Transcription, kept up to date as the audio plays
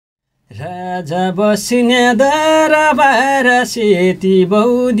राजा बस्ने दरबार सेती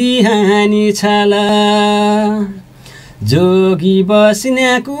बौदी हानी छला जोगी बस्ने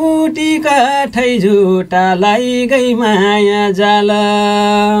कुटी काठै झुटालाई गई माया जाला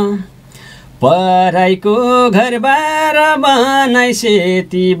पराईको घरबार बनाई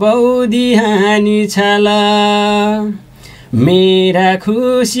सेती बौदी हानी छला मेरा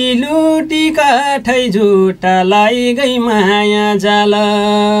खुसी लुटी काठै झुटालाई गई माया जाला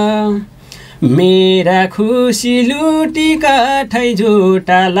मेरा खुसी लुटी काठै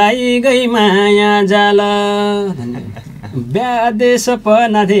झुटालाई गई माया जाला ब्यादे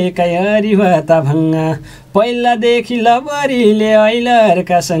सपना देखाइ हरिवता भङ्गा पहिलादेखि लबरीले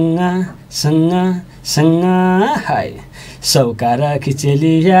ऐलरका सँग हाय सौकार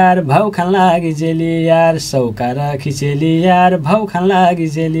खिचेली यार भाउ खान लागि जेली यार सौकार खिचेली यार भाउ खान लागि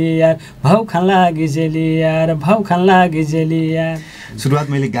जेली यार भाउ खान लागि जेली यार भाउ खान लागि जेली यार। सुरुवात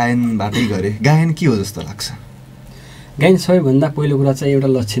मैले गायनबाटै गरेँ। गायन के हो जस्तो लाग्छ? गायन सबैभन्दा पहिलो कुरा चाहिँ एउटा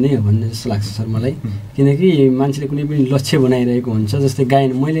लक्ष्य नै हो भन्ने जस्तो लाग्छ सर मलाई। किनकि मान्छेले कुनै पनि लक्ष्य बनाइरहेको हुन्छ। जस्तै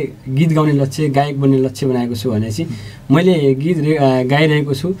गायन मैले गीत गाउने लक्ष्य गायक बन्ने लक्ष्य बनाएको छु भनेपछि मैले गीत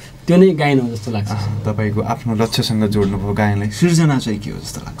गाइरहेको छु त्यो नै गायन हो जस्तो लाग्छ। तपाईँको आफ्नो लक्ष्यसँग जोड्नुभयो गायनलाई। सृजना चाहिँ के हो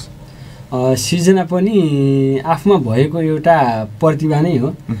जस्तो लाग्छ? सृजना पनि आफूमा भएको एउटा प्रतिभा नै हो।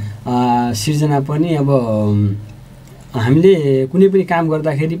 सृजना पनि अब हामीले कुनै पनि काम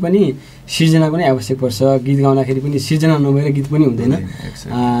गर्दाखेरि पनि सृजनाको नै आवश्यक पर्छ। गीत गाउँदाखेरि पनि सृजना नभएर गीत पनि हुँदैन।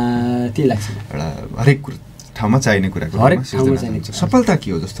 त्यही लाग्छ। एउटा हरेक ठाउँमा चाहिने कुरा हरेक ठाउँमा चाहिने। सफलता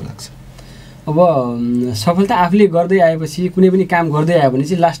के हो जस्तो लाग्छ? अब सफलता आफूले गर्दै आएपछि कुनै पनि काम गर्दै आयो भने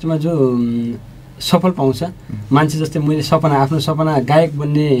चाहिँ लास्टमा जो सफल पाउँछ मान्छे। जस्तै मैले आफ्नो सपना गायक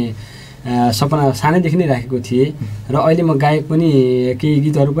बन्ने सपना सानैदेखि नै राखेको थिएँ र अहिले म गायक पनि केही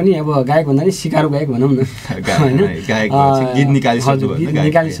गीतहरू पनि अब गायक भन्दा नि सिकारू गायक भनौँ न होइन गीत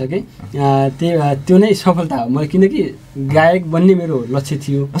निकालिसकेँ। त्यो नै सफलता हो मलाई। किनकि गायक बन्ने मेरो लक्ष्य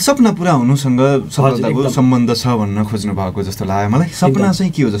थियो। सपना पुरा हुनुसँग सफलताको सम्बन्ध छ भन्न खोज्नु भएको जस्तो लाग्यो मलाई। सपना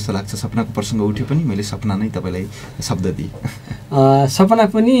चाहिँ के हो जस्तो लाग्छ? सपनाको प्रसङ्ग उठ्यो पनि मैले सपना नै तपाईँलाई शब्द दिएँ। सपना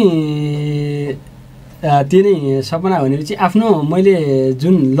पनि त्यो नै सपना भनेपछि आफ्नो मैले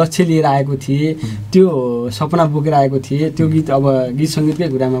जुन लक्ष्य लिएर आएको थिएँ त्यो सपना बोकेर आएको थिएँ। त्यो गीत अब गीत सङ्गीतकै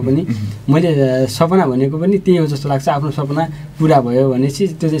कुरामा पनि मैले सपना भनेको पनि त्यही हो जस्तो लाग्छ। आफ्नो सपना पुरा भयो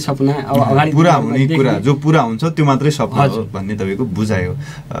भनेपछि त्यो चाहिँ सपना अब अगाडि पुरा हुने कुरा जो पुरा हुन्छ त्यो मात्रै सपना हो भन्ने तपाईँको बुझाइ हो।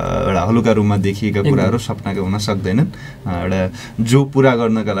 एउटा हलुका रूपमा देखिएका कुराहरू सपनाको हुन सक्दैनन्। एउटा जो पुरा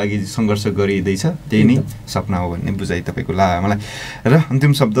गर्नका लागि सङ्घर्ष गरिँदैछ त्यही नै सपना हो भन्ने बुझाइ तपाईँको लाग्यो मलाई। र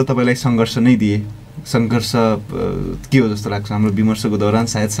अन्तिम शब्द तपाईँलाई सङ्घर्ष नै दिए। सङ्घर्ष के हो जस्तो लाग्छ? हाम्रो विमर्शको दौरान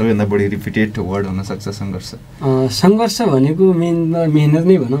सायद सबैभन्दा बढी रिपिटेड वर्ड हुनसक्छ सङ्घर्ष। सङ्घर्ष भनेको मेहनत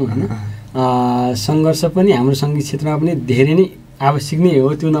नै भनौँ होइन। सङ्घर्ष पनि हाम्रो सङ्गीत क्षेत्रमा पनि धेरै नै आवश्यक नै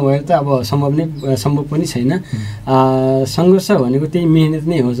हो। त्यो नभएर त अब सम्भव पनि छैन। सङ्घर्ष भनेको त्यही मेहनत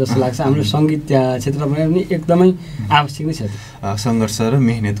नै हो जस्तो लाग्छ। हाम्रो सङ्गीत क्षेत्रमा पनि एकदमै आवश्यक नै छ। सङ्घर्ष र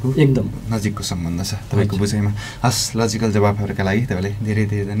मेहनतको एकदम नजिकको सम्बन्ध छ तपाईँको बुझाइमा। हस्, लजिकल जवाबहरूका लागि तपाईँलाई धेरै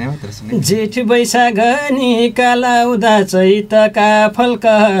धेरै धन्यवाद। जेठ वैशाख निकालाउँदा चैतका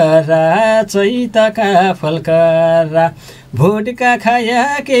फल्करा भोटका खाया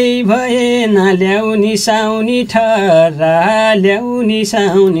केही भएन ल्याउनी साउनी ठरा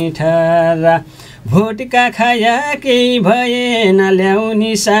भोटका खाया केही भएन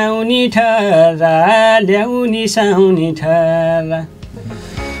ल्याउनी साउनी ठरा।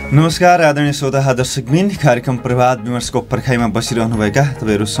 नमस्कार आदरणीय श्रोता दर्शकबिन, कार्यक्रम प्रभात विमर्शको पर्खाइमा बसिरहनुभएका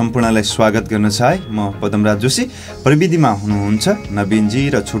तपाईँहरू सम्पूर्णलाई स्वागत गर्न चाहे। म पदमराज जोशी, प्रविधिमा हुनुहुन्छ नवीनजी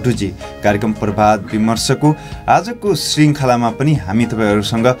र छोटुजी। कार्यक्रम प्रभात विमर्शको आजको श्रृङ्खलामा पनि हामी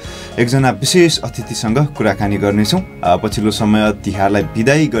तपाईँहरूसँग एकजना विशेष अतिथिसँग कुराकानी गर्नेछौँ। पछिल्लो समय तिहारलाई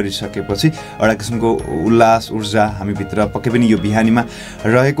बिदाई गरिसकेपछि एउटा किसिमको उल्लास ऊर्जा हामीभित्र पक्कै पनि यो बिहानीमा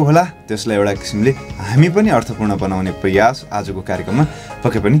रहेको होला। त्यसलाई एउटा किसिमले हामी पनि अर्थपूर्ण बनाउने प्रयास आजको कार्यक्रममा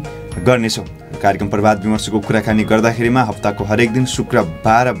पक्कै पनि गर्नेछौँ। कार्यक्रम प्रभात विमर्शको कुराकानी गर्दाखेरिमा हप्ताको हरेक दिन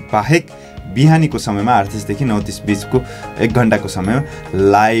शुक्रबार बाहेक बिहानीको समयमा 8:30 देखि 9:30 बिचको 1 घण्टाको समयमा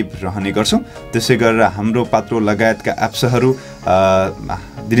लाइभ रहने गर्छौँ। त्यसै गरेर हाम्रो पात्रो लगायतका एप्सहरू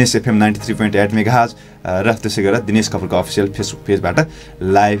दिनेश FM 93.8 मेगाहर्ज र त्यसै गरेर दिनेश कपूरको अफिसियल फेसबुक पेजबाट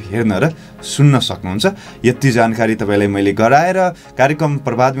लाइभ हेर्न र सुन्न सक्नुहुन्छ। यति जानकारी तपाईँलाई मैले गराएर कार्यक्रम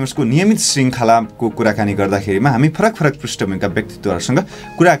प्रभात विमर्शको नियमित श्रृङ्खलाको कुराकानी गर्दाखेरिमा हामी फरक फरक पृष्ठभूमिका व्यक्तित्वहरूसँग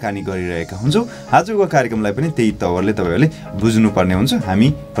कुराकानी गरिरहेका हुन्छौँ। आजको कार्यक्रमलाई पनि त्यही तवरले तपाईँहरूले बुझ्नुपर्ने हुन्छ। हामी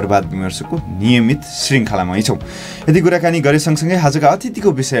प्रभात विमर्शको नियमित श्रृङ्खलामै छौँ। यदि कुराकानी गरे सँगसँगै आजका अतिथिको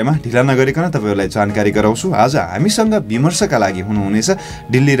विषयमा ढिला नगरिकन तपाईँहरूलाई जानकारी गराउँछु। आज हामीसँग विमर्शका लागि हुनुहुनेछ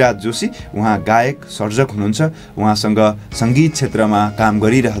दिल्लीराज जोशी। उहाँ गायक, सर्जक हुनुहुन्छ। उहाँसँग सङ्गीत क्षेत्रमा काम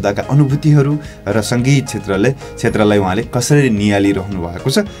गरिरहँदाका अनुभूतिहरू र सङ्गीत क्षेत्रलाई उहाँले कसरी निहालिरहनु भएको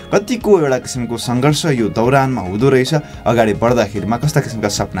छ, कतिको एउटा किसिमको सङ्घर्ष यो दौरानमा हुँदो रहेछ, अगाडि बढ्दाखेरिमा कस्ता किसिमका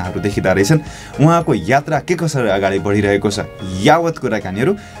सपनाहरू देखिँदा रहेछन्, उहाँको यात्रा के कसरी अगाडि बढिरहेको छ, यावत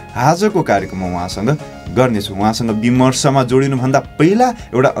कुराकानीहरू आजको कार्यक्रममा उहाँसँग गर्नेछु। उहाँसँग विमर्शमा जोडिनुभन्दा पहिला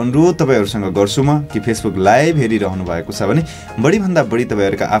एउटा अनुरोध तपाईँहरूसँग गर्छु म कि फेसबुक लाइभ हेरिरहनु भएको छ भने बढीभन्दा बढी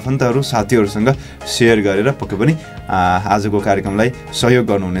तपाईँहरूका आफन्तहरू साथीहरूसँग सेयर गरेर पक्कै पनि आजको कार्यक्रमलाई सहयोग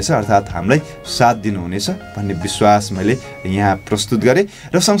गर्नुहुनेछ, अर्थात् हामीलाई साथ दिनुहुनेछ भन्ने विश्वास मैले यहाँ प्रस्तुत गरेँ।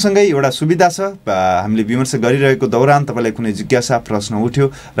 र सँगसँगै एउटा सुविधा छ, हामीले विमर्श गरिरहेको दौरान तपाईँलाई कुनै जिज्ञासा प्रश्न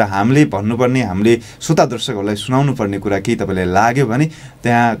उठ्यो र हामीले भन्नुपर्ने, हामीले श्रोता दर्शकहरूलाई सुनाउनु पर्ने कुरा केही तपाईँलाई लाग्यो भने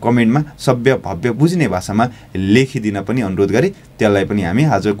त्यहाँ कमेन्टमा सभ्य भव्य बुझ्ने भाषामा लेखिदिन पनि अनुरोध गरेँ। त्यसलाई पनि हामी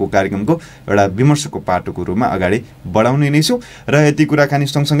आजको कार्यक्रमको एउटा विमर्शको पाटोको रूपमा अगाडि बढाउने नै छौँ। र यति कुराकानी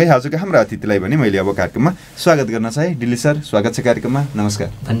सँगसँगै आजको हाम्रो अतिथिलाई भने मैले अब कार्यक्रममा स्वागत गर्न चाहेँ। डिल्ली सर, स्वागत छ कार्यक्रममा। नमस्कार।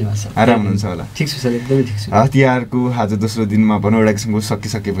 धन्यवाद सर। आराम हुनुहुन्छ होला? ठिक छु सर, एकदमै ठिक छु। तिहारको आज दोस्रो दिनमा भनौँ, एउटा किसिमको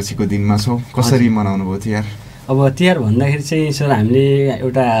सकिसकेपछिको दिनमा छौँ, कसरी मनाउनु भयो तिहार? अब तिहार भन्दाखेरि चाहिँ सर हामीले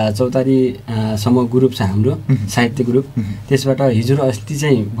एउटा चौतारीसम्म ग्रुप छ हाम्रो, साहित्य ग्रुप। त्यसबाट हिजो र अस्ति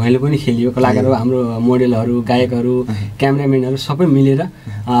चाहिँ भैलो पनि खेलियो। कलाकारहरू, हाम्रो मोडेलहरू, गायकहरू, क्यामेराम्यानहरू सबै मिलेर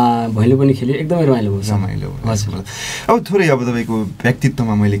भैलो पनि खेलियो। एकदमै रमाइलो भयो। रमाइलो हजुर। अब थोरै अब तपाईँको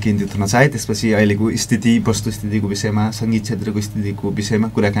व्यक्तित्वमा मैले केन्द्रित हुन चाहेँ, त्यसपछि अहिलेको स्थिति, वस्तुस्थितिको विषयमा, सङ्गीत क्षेत्रको स्थितिको विषयमा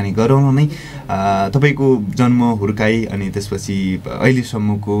कुराकानी गरौँ नै। तपाईँको जन्म, हुर्काई अनि त्यसपछि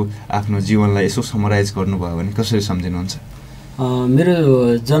अहिलेसम्मको आफ्नो जीवनलाई यसो समराइज गर्नुभयो भने कसरी सम्झिनुहुन्छ? मेरो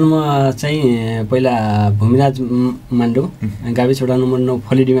जन्म चाहिँ पहिला भूमिराज मान्डो गाविस वडा नम्बर 9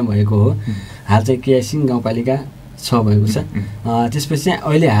 फलिडीमा भएको हो। हाल चाहिँ केआइसिङ गाउँपालिका 6 भएको छ। त्यसपछि चाहिँ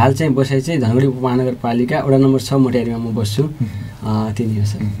अहिले हाल चाहिँ बसाइ चाहिँ धनगढी उपमहानगरपालिका वडा नम्बर 6 मोटियारीमा म बस्छु। त्यही हो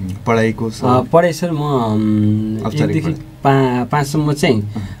सर। पढाइ सर म 1 देखि 5 सम्म चाहिँ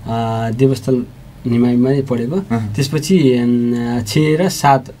देवस्थल निमाईमा पढेको। त्यसपछि 6 र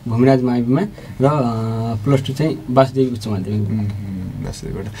 7 भूमिराज माविमा र +2 चाहिँ वासुदेवी उच्च माध्यमिक।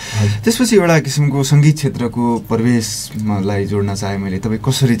 त्यसपछि एउटा किसिमको सङ्गीत क्षेत्रको प्रवेशलाई जोड्न चाहे मैले, तपाईँ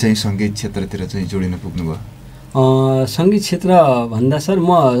कसरी चाहिँ सङ्गीत क्षेत्रतिर चाहिँ जोडिन पुग्नुभयो? सङ्गीत क्षेत्र भन्दा सर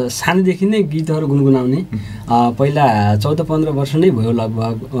म सानैदेखि नै गीतहरू गुनगुनाउने। पहिला 14-15 वर्ष नै भयो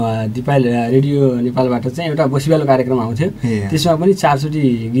लगभग। दिपाल रेडियो नेपालबाट चाहिँ एउटा बसिवालो कार्यक्रम आउँथ्यो, त्यसमा पनि 4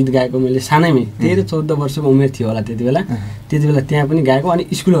 चोटि गीत गाएको मैले सानैमै। 13-14 वर्षको उमेर थियो होला त्यति बेला त्यहाँ पनि गाएको। अनि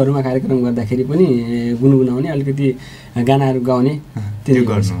स्कुलहरूमा कार्यक्रम गर्दाखेरि पनि गुनगुनाउने, अलिकति गानाहरू गाउने। त्यो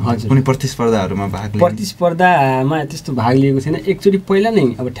गर्नु हजुर। कुनै प्रतिस्पर्धाहरूमा भाग लिनु? प्रतिस्पर्धामा त्यस्तो भाग लिएको थिएन। एकचोटि पहिला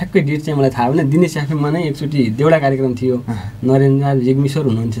नै, अब ठ्याक्कै डेट चाहिँ मलाई थाहा भएन, दिनेश एफएममा नै एकचोटि देउडा कार्यक्रम थियो। नरेन्द्र जिग्मिसर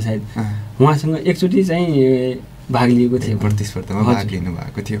हुनुहुन्थ्यो सायद, उहाँसँग एकचोटि चाहिँ भाग लिएको थियो, प्रतिस्पर्धामा भाग लिनु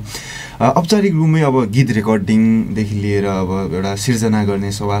भएको थियो। औपचारिक रूपमै अब गीत रेकर्डिङदेखि लिएर अब एउटा सिर्जना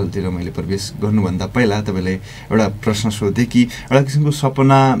गर्ने सवालतिर मैले प्रवेश गर्नुभन्दा पहिला तपाईँलाई एउटा प्रश्न सोधेँ कि एउटा किसिमको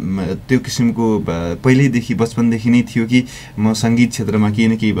सपना त्यो किसिमको पहिल्यैदेखि बचपनदेखि नै थियो कि म सङ्गीत क्षेत्रमा केही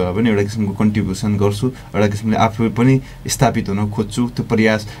न केही भयो भने एउटा किसिमको कन्ट्रिब्युसन गर्छु, एउटा किसिमले आफू पनि स्थापित हुन खोज्छु, त्यो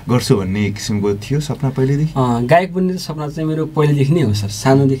प्रयास गर्छु भन्ने किसिमको थियो सपना पहिल्यैदेखि? गायक बन्ने सपना चाहिँ मेरो पहिलेदेखि नै हो सर।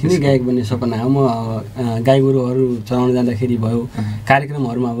 सानोदेखि नै गायक बन्ने सपना हो। म गाई गोरुहरू चलाउन जाँदाखेरि भयो,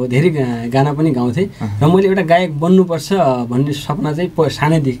 कार्यक्रमहरूमा भयो, धेरै गाना पनि गाउँथेँ र मैले एउटा गायक बन्नुपर्छ भन्ने सपना चाहिँ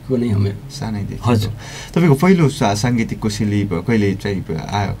सानैदेखिको नै हो मेरो। सानैदेखि? हजुर। तपाईँको पहिलो साङ्गीतिक कोसेली कहिले चाहिँ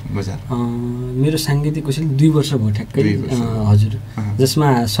आयो बजार? मेरो साङ्गीतिक कोसेली 2 वर्ष भयो ठ्याक्कै हजुर, जसमा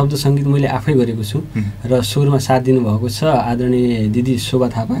शब्द सङ्गीत मैले आफै गरेको छु र स्वरमा साथ दिनुभएको छ आदरणीय दिदी शोभा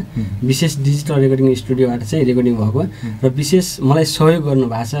थापा। विशेष डिजिटल रेकर्डिङ स्टुडियोबाट चाहिँ रेकर्डिङ भएको र विशेष मलाई सहयोग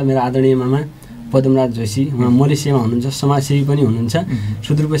गर्नुभएको छ मेरो आदरणीय मामा पदमराज जोशी। उहाँ मलेसियामा हुनुहुन्छ, समाजसेवी पनि हुनुहुन्छ।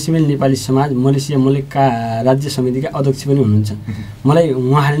 सुदूरपश्चिमेली नेपाली समाज मलेसिया मुलुकका राज्य समितिका अध्यक्ष पनि हुनुहुन्छ। मलाई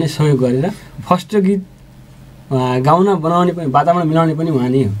उहाँले नै सहयोग गरेर फर्स्ट गीत गाउन बनाउने पनि वातावरण मिलाउने पनि उहाँ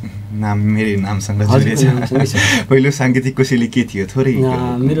नै हो। नाम मेरो नामसँग जोडिएछ। पहिलो साङ्गीतिक कोसेली के थियो? थोरै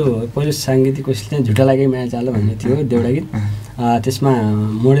मेरो पहिलो साङ्गीतिक कोसेली चाहिँ झुटा लागे माया चाल भन्ने थियो, देउडा गीत। त्यसमा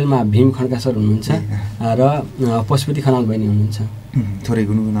मोडेलमा भीम खड्का सर हुनुहुन्छ र पशुपति खनाल बहिनी हुनुहुन्छ। थोरै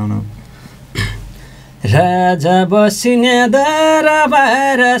गुनगुनाउन। राजा बसिने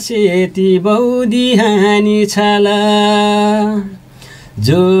दरबार सेती बौदी हानी छल,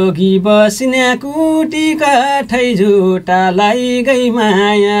 जोगी बस्ने कुटी काठै झुटालाई गई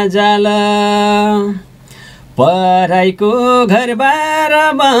माया जाल, पराईको घरबार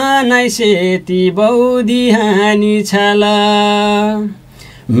बनाई सेती बौदी हानी छल,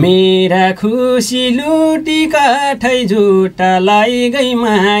 मेरा खुसी लुटी काठै झुटालाई गई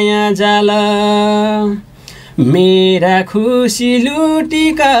माया जाल, मेरा खुसी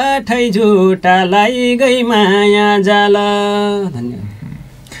लुटी काठै झुटालाई गई माया जाल। धन्यवाद।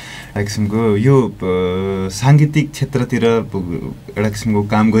 एउटा किसिमको यो साङ्गीतिक क्षेत्रतिर एउटा किसिमको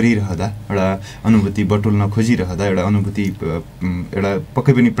काम गरिरहँदा एउटा अनुभूति बटुल्न खोजिरहँदा एउटा अनुभूति एउटा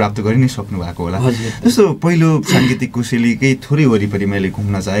पक्कै पनि प्राप्त गरि नै सक्नु भएको होला। जस्तो पहिलो साङ्गीतिक कुशलीकै थोरै वरिपरि मैले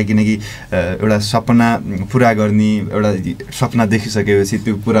घुम्न चाहेँ, किनकि एउटा सपना पुरा गर्ने एउटा सपना देखिसकेपछि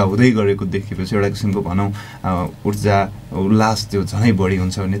त्यो पुरा हुँदै गरेको देखेपछि एउटा किसिमको भनौँ ऊर्जा उल्लास त्यो झनै बढी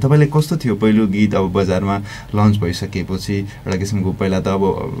हुन्छ भने तपाईँलाई कस्तो थियो पहिलो गीत अब बजारमा लन्च भइसकेपछि? एउटा किसिमको पहिला त अब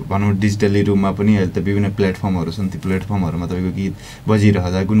भनौँ डिजिटली रूपमा पनि अहिले त विभिन्न प्लेटफर्महरू छन्, ती प्लेटफर्महरूमा तपाईँको गीत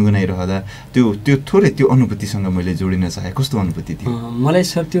बजिरहँदा गुनगुनाइरहँदा त्यो थोरै त्यो अनुभूतिसँग मैले जोडिन चाहेँ। कस्तो अनुभूति थियो? मलाई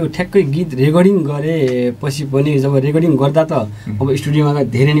सर त्यो ठ्याक्कै गीत रेकर्डिङ गरेपछि पनि जब रेकर्डिङ गर्दा त अब स्टुडियोमा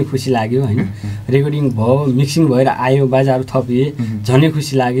धेरै नै खुसी लाग्यो होइन। रेकर्डिङ भयो, मिक्सिङ भएर आयो, बाजाहरू थपिए, झनै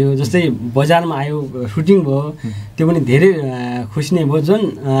खुसी लाग्यो। जस्तै बजारमा आयो, सुटिङ भयो, त्यो पनि धेरै खुसी नै भयो। जुन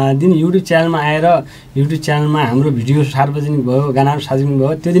दिन युट्युब च्यानलमा आएर युट्युब च्यानलमा हाम्रो भिडियो सार्वजनिक भयो, गानाहरू सार्वजनिक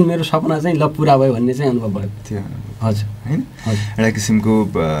भयो, त्यो दिन मेरो सपना चाहिँ ल पुरा भयो भन्ने चाहिँ अनुभव भएको थियो। हजुर होइन, एउटा किसिमको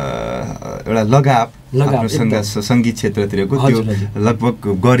एउटा लगाव सङ्गीत क्षेत्रतिरको त्यो लगभग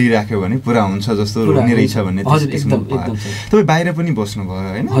गरिराख्यो भने पुरा हुन्छ जस्तो हुने रहेछ भन्ने तपाईँ बाहिर पनि बस्नुभयो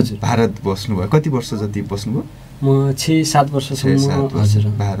होइन? भारत बस्नुभयो, कति वर्ष जति बस्नुभयो? म 6-7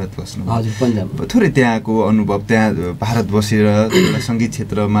 वर्षसम्म भारत बस्नु। हजुर, पन्जाब। थोरै त्यहाँको अनुभव, त्यहाँ भारत बसेर एउटा सङ्गीत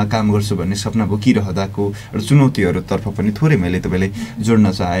क्षेत्रमा काम गर्छु भन्ने सपना बोकिरहँदाको एउटा चुनौतीहरूतर्फ पनि थोरै मैले तपाईँलाई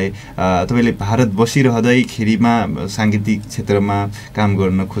जोड्न चाहेँ। तपाईँले भारत बसिरहँदैखेरिमा साङ्गीतिक क्षेत्रमा काम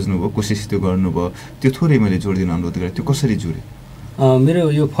गर्न खोज्नुभयो, कोसिस त्यो गर्नुभयो, त्यो थोरै मैले जोडिदिन अनुरोध गरेँ। त्यो कसरी जोडेँ? मेरो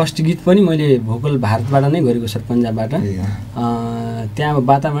यो फर्स्ट गीत पनि मैले भोकल भारतबाट नै गरेको सर, पन्जाबबाट। त्यहाँ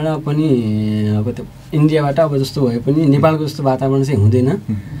वातावरण पनि अब त्यो इन्डियाबाट अब जस्तो भए पनि नेपालको जस्तो वातावरण चाहिँ हुँदैन,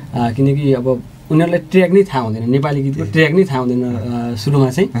 किनकि अब उनीहरूलाई ट्र्याक नै थाहा हुँदैन, नेपाली गीतको ट्र्याक नै थाहा हुँदैन सुरुमा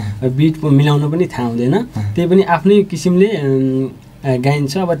चाहिँ, बिट मिलाउन पनि थाहा हुँदैन। त्यही पनि आफ्नै किसिमले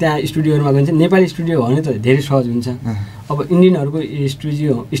गाइन्छ। अब त्यहाँ स्टुडियोहरूमा गइन्छ, नेपाली स्टुडियो हो भने त धेरै सहज हुन्छ। अब इन्डियनहरूको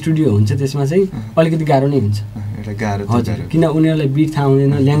स्टुडियो हुन्छ, त्यसमा चाहिँ अलिकति गाह्रो नै हुन्छ। हजुर, किन उनीहरूलाई बिट थाहा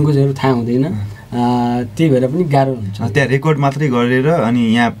हुँदैन, ल्याङ्ग्वेजहरू थाहा हुँदैन, त्यही भएर पनि गाह्रो हुन्छ। त्यहाँ रेकर्ड मात्रै गरेर अनि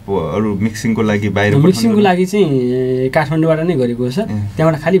यहाँ अरू मिक्सिङको लागि बाहिर? मिक्सिङको लागि चाहिँ काठमाडौँबाट नै गरेको छ,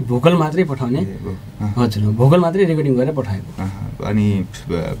 त्यहाँबाट खालि भोकल मात्रै पठाउने। हजुर, भोकल मात्रै रेकर्डिङ गरेर पठाएको। अनि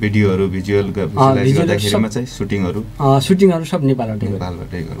भिडियोहरू भिजुअल गर्दाखेरिमा चाहिँ सुटिङहरू सब नेपालबाटै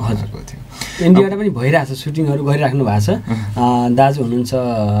गर्नुभएको थियो। इन्डियाबाट पनि भइरहेछ, सुटिङहरू गरिराख्नु भएको छ। दाजु हुनुहुन्छ,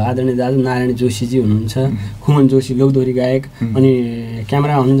 आदरणीय दाजु नारायण जोशीजी हुनुहुन्छ, खुमन जोशी लोकदोहोरी गायक, अनि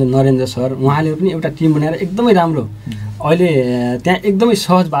क्यामेरा हुनुहुन्छ नरेन्द्र सर। उहाँले पनि एउटा टिम बनाएर एकदमै राम्रो अहिले त्यहाँ एकदमै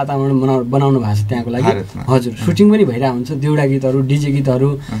सहज वातावरण बनाउनु भएको छ त्यहाँको लागि। हजुर, सुटिङ पनि भइरहेको हुन्छ, देउडा गीतहरू, डिजे गीतहरू।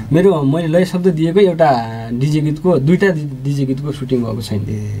 मैले लय शब्द दिएको एउटा डिजे गीतको, 2टा डिजे गीतको सुटिङ भएको छैन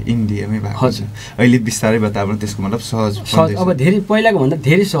इन्डियामै भएको। हजुर, अहिले बिस्तारै वातावरण त्यसको मतलब सहज अब धेरै पहिलाको भन्दा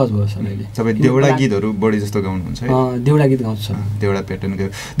धेरै सहज भयो सर अहिले। तपाईँ देउडा गीतहरू बढी जस्तो गाउनुहुन्छ? देउडा गीत गाउँछ। देउडा प्याटर्न गायो।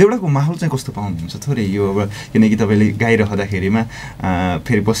 देउडाको माहौल चाहिँ कस्तो पाउनुहुन्छ थोरै यो? अब किनकि तपाईँले गाइरहँदाखेरिमा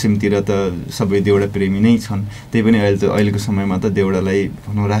फेरि पश्चिमतिर त सबै देउडा प्रेमी नै छन्, त्यही पनि अहिलेको समयमा त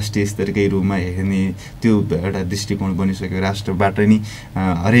देउडालाई भनौँ राष्ट्रिय स्तरकै रूपमा हेर्ने त्यो एउटा दृष्टिकोण बनिसक्यो। राष्ट्रबाट नै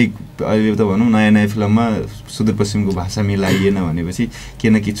हरेक अहिले त भनौँ नयाँ नयाँ फिल्ममा सुदूरपश्चिमको भाषा मिलाइएन भनेपछि के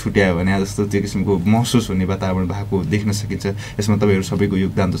न के छुट्यायो भने जस्तो त्यो किसिमको महसुस हुने वातावरण भएको देख्न सकिन्छ। यसमा तपाईँहरू सबैको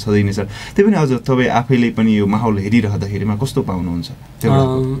योगदान त छँदै नै छ। त्यही पनि अझ तपाईँ आफैले पनि यो माहौल हेरिरहँदाखेरिमा कस्तो पाउनुहुन्छ?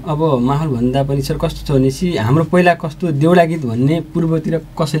 अब माहौल भन्दा पनि सर कस्तो छ भनेपछि हाम्रो पहिला कस्तो देउडा गीत भन्ने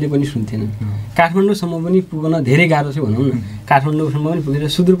पूर्वतिर कसैले पनि सुन्थेन, काठमाडौँसम्म पनि पुग्न धेरै गाह्रो छ भनौँ न। काठमाडौँसम्म पनि पुगेर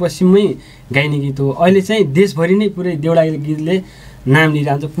सुदूरपश्चिममै गाइने गीत हो। अहिले चाहिँ देशभरि नै पुरै देउडा गीतले नाम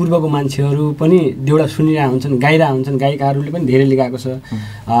लिइरहेको हुन्छ। पूर्वको मान्छेहरू पनि देउडा सुनिरहेको हुन्छन्, गाइरहेको हुन्छन्। गायिकाहरूले पनि धेरै लिगाएको छ।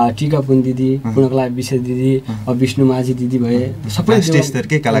 टिका पुन दिदी, पूर्णकला विशेष दिदी, विष्णु माझी दिदी भए, सबै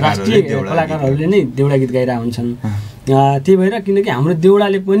राष्ट्रिय कलाकारहरूले नै देउडा गीत गाइरहेको हुन्छन्। त्यही भएर किनकि हाम्रो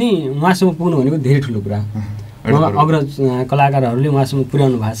देउडाले पनि उहाँसम्म पुग्नु भनेको धेरै ठुलो कुरा। अग्रज कलाकारहरूले उहाँसम्म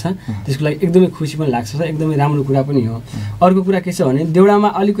पुर्याउनु भएको छ, त्यसको लागि एकदमै खुसी पनि लाग्छ सर, एकदमै राम्रो कुरा पनि हो। अर्को कुरा के छ भने देउडामा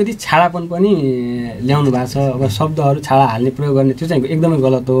अलिकति छाडापन पनि ल्याउनु भएको छ। अब शब्दहरू छाडा हाल्ने प्रयोग गर्ने त्यो चाहिँ एकदमै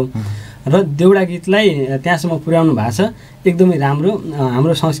गलत हो र देउडा गीतलाई त्यहाँसम्म पुर्याउनु भएको छ। एकदमै राम्रो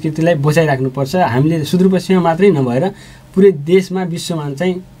हाम्रो संस्कृतिलाई बचाइराख्नुपर्छ। हामीले सुदूरपश्चिममा मात्रै नभएर पुरै देशमा विश्वमा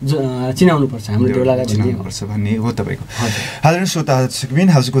चाहिँ चिनाउनुपर्छ हाम्रो देउलालाई भन्ने हो तपाईँको। आदरणीय श्रोता दर्शकबिन,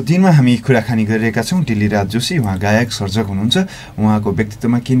 आजको दिनमा हामी कुराकानी गरिरहेका छौँ दिल्लीराज जोशी। उहाँ गायक सर्जक हुनुहुन्छ। उहाँको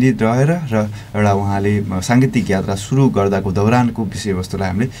व्यक्तित्वमा केन्द्रित रहेर र एउटा उहाँले साङ्गीतिक यात्रा सुरु गर्दाको दौरानको विषयवस्तुलाई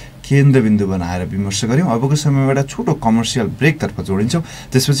हामीले केन्द्रबिन्दु बनाएर विमर्श गऱ्यौँ। अबको समयमा एउटा छोटो कमर्सियल ब्रेकतर्फ जोडिन्छौँ।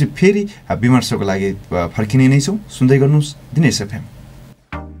 त्यसपछि फेरि विमर्शको लागि फर्किने नै छौँ। सुन्दै गर्नुहोस् दिनेश एफएम।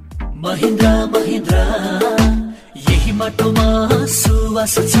 महिन्द्रा महिन्द्रा यही माटोमा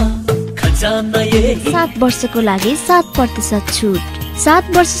सुवास छ, खजाना यही। 7 वर्षको लागि 7% छुट, 7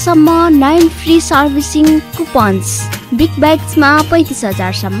 वर्षसम्म 9 फ्री सर्भिसिङ कुपन्स, बिग बाइक्समा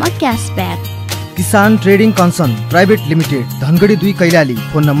 35,000 सम्म क्यासब्याक। किसान trading concern private limited, Dhangadhi 2 Kailali.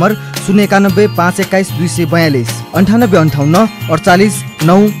 Phone number 091 521 242 9858 48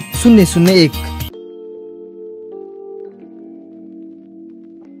 9001।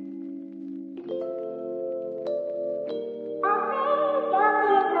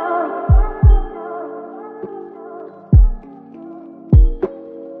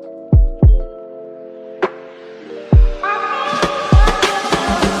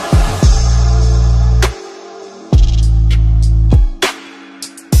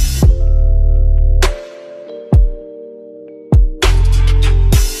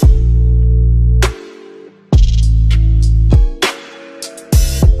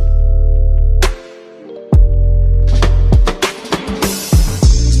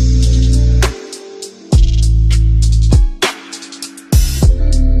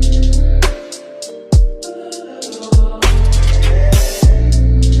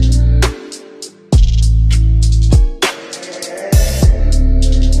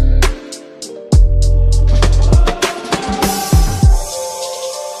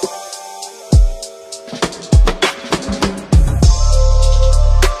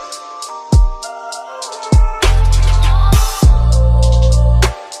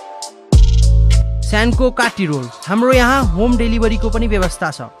 स्यानको काटी रोड। हाम्रो यहाँ होम डेलिभरीको पनि व्यवस्था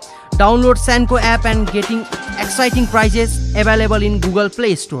छ। Download स्यानको app and getting exciting prices available in Google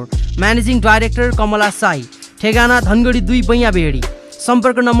play store. Managing director Kamala Sai, ठेगाना धनगढी 2 बैया बेडी।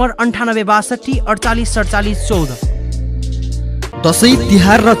 सम्पर्क नम्बर 9862 48 47 14। दशैं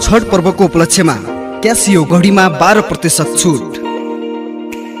तिहार र छठ पर्वको उपलक्ष्यमा क्यासियो घडीमा 12% छुट।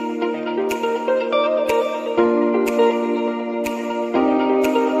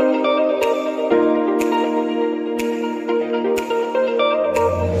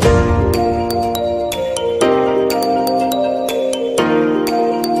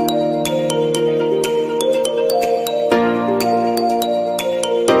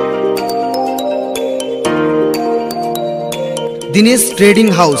 Dinesh trading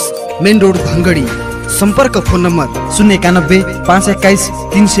house, main road Dhangadhi. सम्पर्क फोन नम्बर 091 521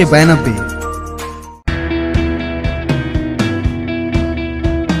 392।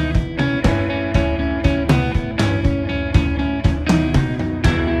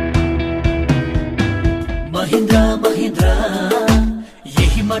 महिन्द्रा महिन्द्रा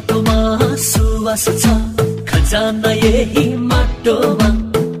यही माटोमा सुवास छ, खजाना यही माटोमा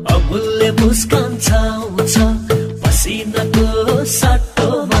अमूल्य मुस्कान छाउँछ, पसिनाको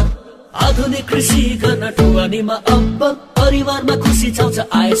साटोमा आधुनिक कृषि गर्न ढुवानीमा अब परिवारमा खुसी छाउँछ,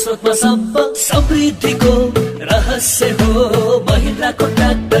 आय स्रोतमा सब समृद्धिको रहस्य हो महिन्द्राको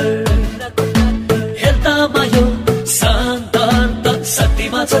ट्र्याक्टर। हेर्दामा यो शानदार त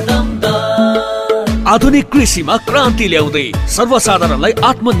शक्तिमा छ दमदार। आधुनिक कृषिमा क्रान्ति ल्याउँदै सर्वसाधारणलाई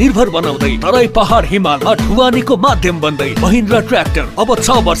आत्मनिर्भर बनाउँदै तराई पहाड हिमालमा ढुवानीको माध्यम बन्दै महिन्द्रा ट्र्याक्टर अब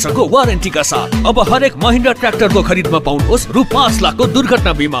 6 वर्षको वारेन्टीका साथ। अब हरेक महिन्द्रा ट्र्याक्टरको खरिदमा पाउनुहोस् रु 5 लाखको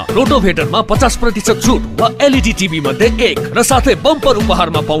दुर्घटना बिमा, रोटोभेटरमा 50% छुट वा एलइडी टिभी मध्ये 1 र साथै बम्पर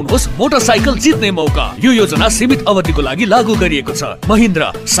उपहारमा पाउनुहोस् मोटरसाइकल जित्ने मौका। यो योजना सीमित अवधिको लागि लागू गरिएको छ।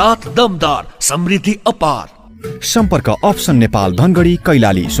 महिन्द्रा, साथ दमदार, समृद्धि अपार। सम्पर्क अप्सन नेपाल धनगढी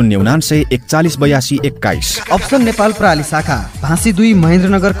कैलाली 079 41 82 21। अप्सन नेपाल प्राली शाखा भाँसी 2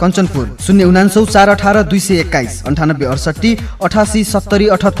 महेन्द्रनगर कञ्चनपुर 079 418 221 98 68 88 70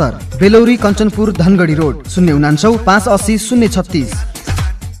 78। बेलौरी कञ्चनपुर धनगढी रोड 079 580 036।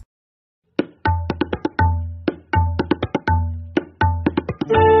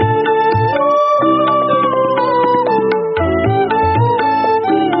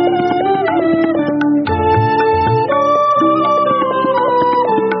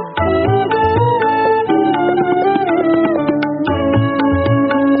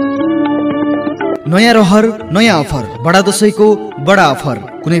 नयाँ रहर नयाँ अफर, बडा दशैंको बडा अफर।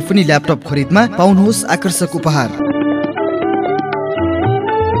 कुनै पनि ल्यापटप खरिदमा पाउनुहोस् आकर्षक उपहार।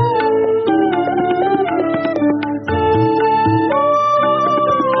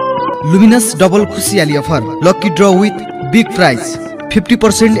 लुमिनस डबल खुसियाली offer, lucky draw with big price,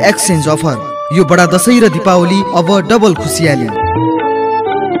 50% exchange offer. यो बडा दशैं र दीपावली अब डबल खुसियाली।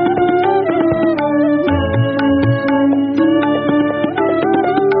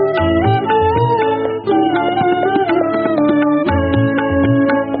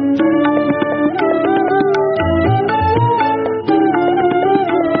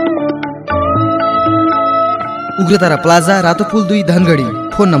 Ugratara plaza, रातोपुल 2, Dhangadhi.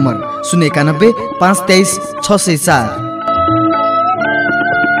 Phone number 091 523 604।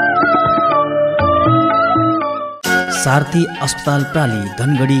 सारथी अस्पताल प्राली,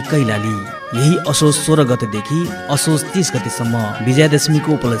 धनगढी, कैलाली। यही असोज 16 गतेदेखि असोज 30 गतेसम्म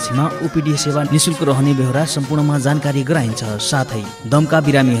विजयादशमीको उपलक्ष्यमा ओपिडी सेवा निशुल्क रहने बेहोरा सम्पूर्णमा जानकारी गराइन्छ। साथै दमका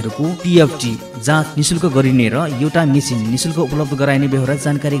बिरामीहरूको PFT जाँच निशुल्क गरिने र एउटा मेसिन निशुल्क उपलब्ध गराइने बेहोरा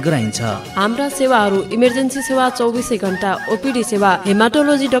जानकारी गराइन्छ। हाम्रा सेवाहरू इमर्जेन्सी सेवा 24 घण्टा, ओपिडी सेवा,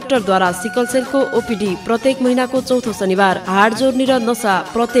 हेमाटोलोजी डाक्टरद्वारा सिकल सेलको ओपिडी प्रत्येक महिनाको चौथो शनिबार, हाड जोड्ने र नसा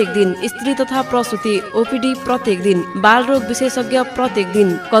प्रत्येक दिन, स्त्री तथा प्रसुति ओपिडी प्रत्येक दिन, बाल रोग विशेषज्ञ प्रत्येक दिन,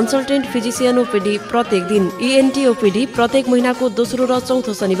 कन्सल्टेन्ट फिजिसियन ओपिडी प्रत्येक दिन, ENT ओपिडी प्रत्येक महिनाको दोस्रो र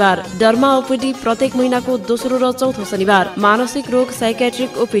चौथो शनिबार, डर्मा ओपिडी प्रत्येक महिनाको दोस्रो र चौथो शनिबार, मानसिक रोग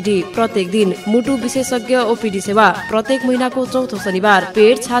साइकेट्रिक ओपिडी प्रत्येक दिन, मुटु विशेषज्ञ ओपिडी सेवा प्रत्येक महिनाको चौथो शनिबार,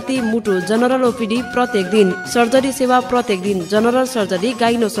 पेट, छाती, मुटु जनरल ओपिडी प्रत्येक दिन, सर्जरी सेवा प्रत्येक दिन, general surgery,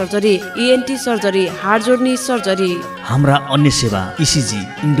 gyno surgery, ENT surgery, हाड जोड्ने सर्जरी। हाम्रा अन्य सेवा ECG,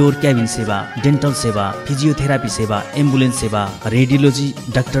 इन्डोर क्याबिन सेवा, डेन्टल सेवा, फिजियोथेरापी सेवा, एम्बुलेन्स सेवा, रेडियोलोजी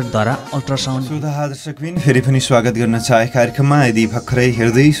डाक्टरद्वारा अल्ट्रासाउन्ड। सुधा दर्शकबिन फेरि पनि स्वागत गर्न चाहे कार्यक्रममा। यदि भर्खरै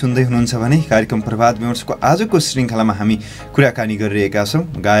हेर्दै सुन्दै हुनुहुन्छ भने कार्यक्रम प्रभात विमर्शको आजको श्रृङ्खलामा हामी कुराकानी गरिरहेका छौँ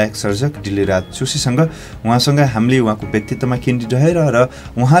गायक सर्जक डिलेराज जोशीसँग। उहाँसँग हामीले उहाँको व्यक्तित्वमा केन्द्रित रहेर र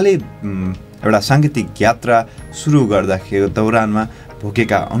उहाँले एउटा साङ्गीतिक यात्रा सुरु गर्दाखेरि दौरानमा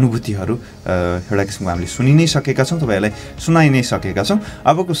भोगेका अनुभूतिहरू एउटा किसिमको हामीले सुनि नै सकेका छौँ, तपाईँहरूलाई सुनाइ नै सकेका छौँ।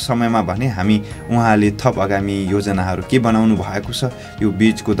 अबको समयमा भने हामी उहाँले थप आगामी योजनाहरू के बनाउनु भएको छ, यो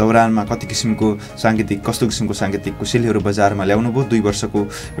बिचको दौरानमा कति किसिमको साङ्गीतिक कस्तो किसिमको साङ्गीतिक कुशलीहरू बजारमा ल्याउनु भयो, 2 वर्षको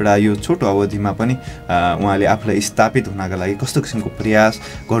एउटा यो छोटो अवधिमा पनि उहाँले आफूलाई स्थापित हुनका लागि कस्तो किसिमको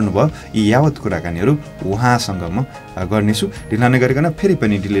प्रयास गर्नुभयो, यी यावत कुराकानीहरू उहाँसँग म गर्नेछु। ढिला नगरिकन फेरि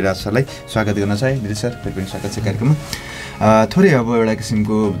पनि डिलेराज सरलाई स्वागत गर्न चाहे। डिले सर, फेरि पनि स्वागत छ कार्यक्रममा। थोरै अब एउटा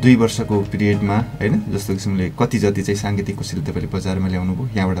किसिमको 2 वर्षको पिरियडमा होइन जस्तो किसिमले कति जति चाहिँ साङ्गीतिक कुशली तपाईँले बजारमा ल्याउनु भयो,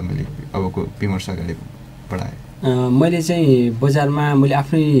 यहाँबाट मैले अबको विमर्श अगाडि बढाएँ। मैले चाहिँ बजारमा मैले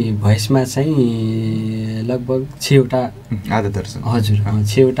आफ्नै भोइसमा चाहिँ लगभग 6वटा आधा दर्शन, हजुर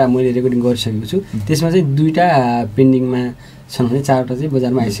 6वटा मैले रेकर्डिङ गरिसकेको छु। त्यसमा चाहिँ 2टा पेन्डिङमा छन् भने 4वटा चाहिँ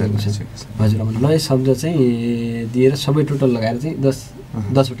बजारमा आइसकेको छ। हजुर, लय शब्द चाहिँ दिएर सबै टोटल लगाएर चाहिँ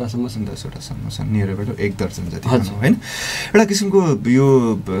 10वटासम्म छन्। 10वटासम्म छन्, नियरबाट 1 दर्जन जति होइन। एउटा किसिमको यो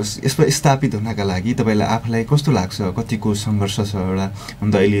यसमा स्थापित हुनका लागि तपाईँलाई आफूलाई कस्तो लाग्छ, कतिको सङ्घर्ष छ? एउटा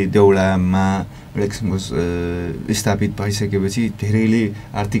अन्त अहिले देउडामा एउटा किसिमको स्थापित भइसकेपछि धेरैले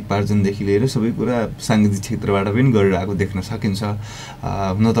आर्थिक पार्जनदेखि लिएर सबै कुरा साङ्गीतिक क्षेत्रबाट पनि गरेर आएको देख्न सकिन्छ।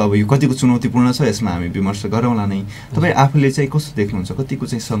 हुन त अब यो कतिको चुनौतीपूर्ण छ यसमा हामी विमर्श गरौँला नै। तपाईँ आफूले चाहिँ कस्तो देख्नुहुन्छ, कतिको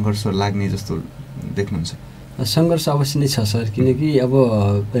चाहिँ सङ्घर्ष लाग्ने जस्तो देख्नुहुन्छ? सङ्घर्ष अवश्य नै छ सर, किनकि अब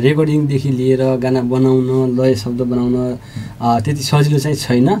रेकर्डिङदेखि लिएर गाना बनाउन, लय शब्द बनाउन त्यति सजिलो चाहिँ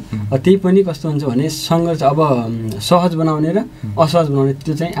छैन। त्यही पनि कस्तो हुन्छ भने सङ्घर्ष अब सहज बनाउने र असहज बनाउने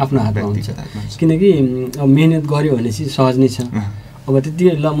त्यो चाहिँ आफ्नो हातमा हुन्छ। किनकि अब मेहनत गऱ्यो भने चाहिँ सहज नै छ। अब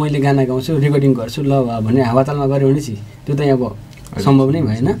त्यति ल मैले गाना गाउँछु, रेकर्डिङ गर्छु ल भने हावातालमा गऱ्यो भने चाहिँ त्यो चाहिँ अब सम्भव नै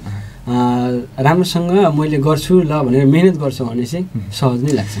भएन। राम्रोसँग मैले गर्छु ल भनेर मेहनत गर्छु भने चाहिँ सहज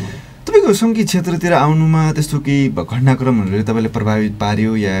नै लाग्छ मलाई। तपाईँको सङ्गीत क्षेत्रतिर आउनुमा त्यस्तो केही घटनाक्रमहरूले तपाईँले प्रभावित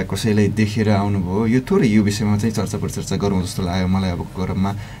पार्यो या कसैलाई देखेर आउनुभयो? यो थोरै यो विषयमा चाहिँ चर्चा परिचर्चा गरौँ जस्तो लाग्यो मलाई अबको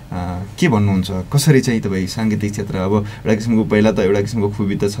क्रममा। के भन्नुहुन्छ, कसरी चाहिँ तपाईँ साङ्गीतिक क्षेत्र अब एउटा किसिमको पहिला त एउटा किसिमको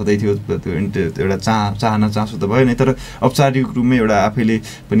खुबी त छँदै थियो, एउटा चाहना चासो त भयो नै, तर औपचारिक रूपमै एउटा आफैले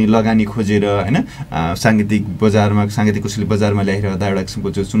पनि लगानी खोजेर होइन साङ्गीतिक बजारमा साङ्गीतिक कुशली बजारमा ल्याइरहँदा एउटा किसिमको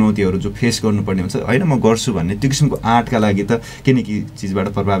जो चुनौतीहरू जो फेस गर्नुपर्ने हुन्छ होइन म गर्छु भन्ने त्यो किसिमको आँटका लागि त के न के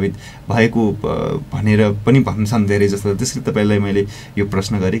चिजबाट प्रभावित भएको भनेर पनि भन्छन् धेरै जस्तो। त्यसले तपाईँलाई मैले यो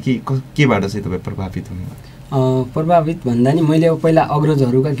प्रश्न गरेँ कि केबाट चाहिँ तपाईँ प्रभावित हुनुभयो? प्रभावित भन्दा नि मैले अब पहिला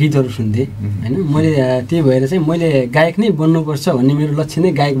अग्रजहरूका गीतहरू सुन्थेँ होइन। मैले त्यही भएर चाहिँ मैले गायक नै बन्नुपर्छ भन्ने मेरो लक्ष्य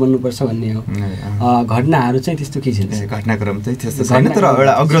नै गायक बन्नुपर्छ भन्ने हो। घटनाहरू चाहिँ त्यस्तो केही छैन, घटनाक्रम चाहिँ त्यस्तो छैन, तर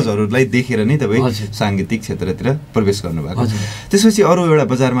एउटा अग्रजहरूलाई देखेर नै तपाईँ साङ्गीतिक क्षेत्रतिर प्रवेश गर्नुभएको। त्यसपछि अरू एउटा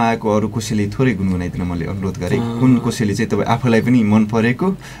बजारमा आएको अरू कोसेली थोरै गुनगुनाइदिन मैले अनुरोध गरेँ। कुन कोसेली चाहिँ तपाईँ आफूलाई पनि मन परेको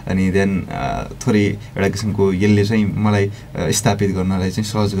अनि देन थोरै एउटा किसिमको यसले चाहिँ मलाई स्थापित गर्नलाई चाहिँ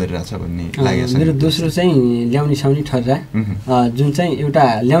सहज गरिरहेछ भन्ने लागेको छ? मेरो दोस्रो चाहिँ ल्याउने साउने ठर्रा जुन चाहिँ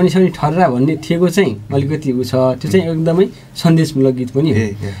एउटा ल्याउने साउने ठर्रा भन्ने थिएको चाहिँ अलिकति उ छ, त्यो चाहिँ एकदमै सन्देशमूलक गीत पनि हो।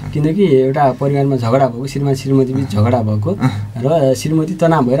 किनकि एउटा परिवारमा झगडा भएको, श्रीमान श्रीमती बिच झगडा भएको र श्रीमती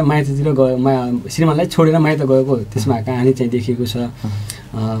तनाव भएर माइततिर गयो, श्रीमानलाई छोडेर माइत गएको त्यसमा कहानी चाहिँ देखिएको छ।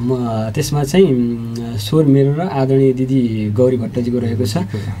 त्यसमा चाहिँ स्वर मेरो र आदरणीय दिदी गौरी भट्टजीको रहेको छ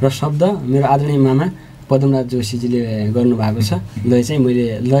र शब्द मेरो आदरणीय मामा पदमराज जोशीजीले गर्नुभएको छ। लय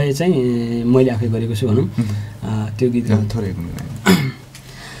चाहिँ मैले आफै गरेको छु भनौँ। त्यो गीत थोरै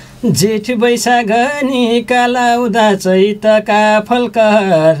जेठ वैशाख निकालाउँदा चैतका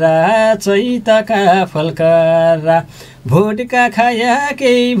फल्करा, चैतका फल्करा, भोटका खाया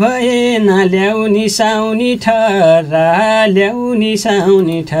केही भएन ल्याउनी साउनी ठरा, ल्याउनी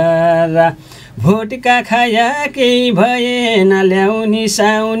साउनी ठरा, भोटका खाया केही भएन ल्याउनी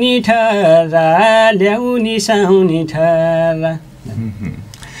साउनी ठरा, ल्याउनी साउनी ठरा।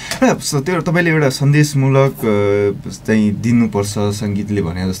 त्यो तपाईँले एउटा सन्देशमूलक चाहिँ दिनुपर्छ सङ्गीतले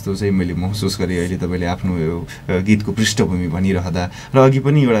भने जस्तो चाहिँ मैले महसुस गरेँ अहिले तपाईँले आफ्नो यो गीतको पृष्ठभूमि भनिरहँदा र अघि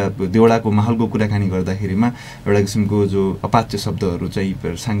पनि एउटा देउडाको माहौलको कुराकानी गर्दाखेरिमा एउटा किसिमको जो अपाच्य शब्दहरू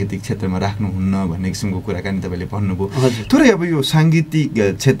चाहिँ साङ्गीतिक क्षेत्रमा राख्नुहुन्न भन्ने किसिमको कुराकानी तपाईँले भन्नुभयो। थोरै अब यो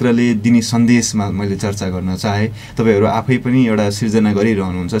साङ्गीतिक क्षेत्रले दिने सन्देशमा मैले चर्चा गर्न चाहेँ। तपाईँहरू आफै पनि एउटा सिर्जना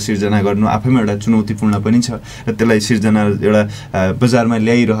गरिरहनुहुन्छ, सिर्जना गर्नु आफैमा एउटा चुनौतीपूर्ण पनि छ र त्यसलाई सिर्जना एउटा बजारमा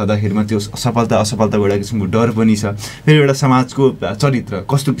ल्याइरहँदा त्यो सफलता असफलताको एउटा किसिमको डर पनि छ। फेरि एउटा समाजको चरित्र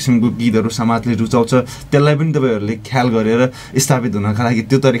कस्तो किसिमको गीतहरू समाजले रुचाउँछ त्यसलाई पनि तपाईँहरूले ख्याल गरेर स्थापित हुनका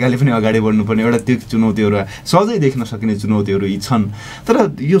लागि त्यो तरिकाले पनि अगाडि बढ्नुपर्ने एउटा त्यो चुनौतीहरू सहजै देख्न सकिने चुनौतीहरू यी छन्।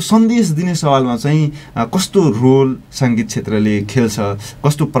 तर यो सन्देश दिने सवालमा चाहिँ कस्तो रोल सङ्गीत क्षेत्रले खेल्छ,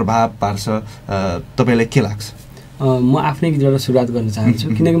 कस्तो प्रभाव पार्छ, तपाईँलाई के लाग्छ? म आफ्नै गीतबाट सुरुवात गर्न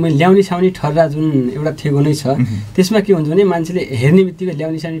चाहन्छु। किनकि मैले ल्याउने साउने ठर्रा जुन एउटा थिएको नै छ त्यसमा के हुन्छ भने मान्छेले हेर्ने बित्तिकै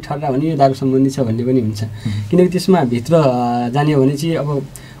ल्याउने साउने ठर्रा भने यो दारु सम्बन्धी छ भन्ने पनि हुन्छ। किनकि त्यसमा भित्र जाने भने चाहिँ अब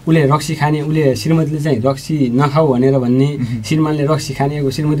उसले रक्सी खाने, उसले श्रीमतीले चाहिँ रक्सी नखाऊ भनेर भन्ने, श्रीमानले रक्सी खाने,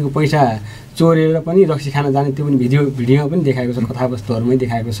 श्रीमतीको पैसा चोरेर पनि रक्सी खान जाने, त्यो पनि भिडियोमा पनि देखाएको छ, कथावस्तुहरूमै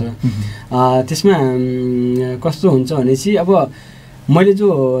देखाएको छ। त्यसमा कस्तो हुन्छ भने चाहिँ अब मैले जो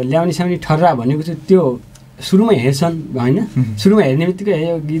ल्याउने साउने ठर्रा भनेको छु त्यो सुरुमा हेर्छन् होइन, सुरुमा हेर्ने बित्तिकै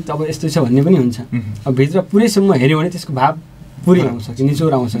यो गीत अब यस्तो छ भन्ने पनि हुन्छ। अब भित्र पुरैसम्म हेऱ्यो भने त्यसको भाव पुरै आउँछ,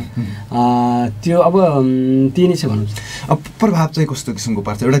 निचोर आउँछ। त्यो अब त्यही नै छ भनौँ। अब प्रभाव चाहिँ कस्तो किसिमको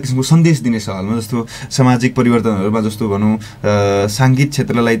पार्छ? एउटा किसिमको सन्देश दिने सवालमा जस्तो सामाजिक परिवर्तनहरूमा जस्तो भनौँ साङ्गीत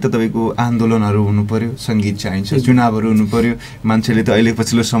क्षेत्रलाई त तपाईँको आन्दोलनहरू हुनु पर्यो, सङ्गीत चाहिन्छ, चुनावहरू हुनु पर्यो। मान्छेले त अहिले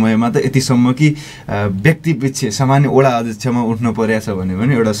पछिल्लो समयमा त यतिसम्म कि व्यक्ति पछि सामान्य वडा अध्यक्षमा उठ्नु परेको छ भने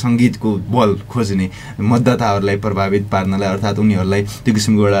पनि एउटा सङ्गीतको बल खोज्ने, मतदाताहरूलाई प्रभावित पार्नलाई अर्थात् उनीहरूलाई त्यो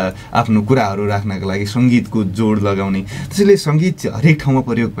किसिमको एउटा आफ्नो कुराहरू राख्नका लागि सङ्गीतको जोड लगाउने, त्यसैले सङ्गीत हरेक ठाउँमा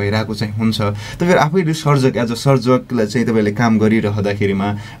प्रयोग भइरहेको चाहिँ हुन्छ। तपाईँहरू आफैले सर्जक एज अ सर्जकलाई चाहिँ तपाईँले काम गरिरहँदाखेरिमा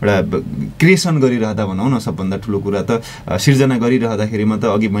एउटा क्रिएसन गरिरहँदा भनौँ न, सबभन्दा ठुलो कुरा त सिर्जना गरिरहँदाखेरिमा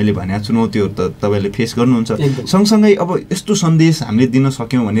त अघि मैले भने चुनौतीहरू त तपाईँले फेस गर्नुहुन्छ। सँगसँगै अब यस्तो सन्देश हामीले दिन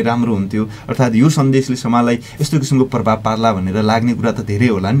सक्यौँ भने राम्रो हुन्थ्यो, अर्थात् यो सन्देशले समाजलाई यस्तो किसिमको प्रभाव पार्ला भनेर लाग्ने कुरा त धेरै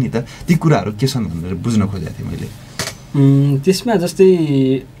होला नि त, ती कुराहरू के छन् भनेर बुझ्न खोजेको थिएँ मैले। त्यसमा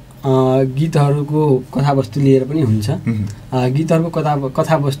जस्तै गीतहरूको कथावस्तु लिएर पनि हुन्छ। गीतहरूको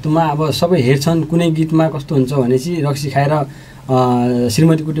कथावस्तुमा अब सबै हेर्छन्, कुनै गीतमा कस्तो हुन्छ भने चाहिँ रक्सी खाएर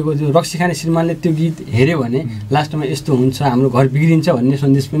श्रीमती कुटेको जो रक्सी खाने श्रीमानले त्यो गीत हेऱ्यो भने लास्टमा यस्तो हुन्छ, हाम्रो घर बिग्रिन्छ भन्ने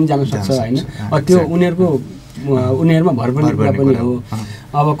सन्देश पनि जान सक्छ होइन। त्यो उनीहरूमा भर पर्ने कुरा पनि हो।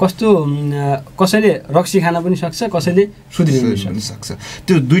 अब कस्तो कसैले रक्सी खान पनि सक्छ, कसैले सुध्रिन पनि सक्छ।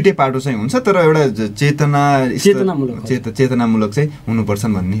 त्यो दुईटै पाटो चाहिँ हुन्छ, तर एउटा चेतनामूलक चाहिँ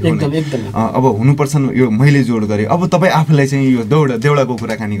हुनुपर्छन् भन्ने अब हुनुपर्छन् यो मैले जोड गरेँ। अब तपाईँ आफूलाई चाहिँ यो देउडाको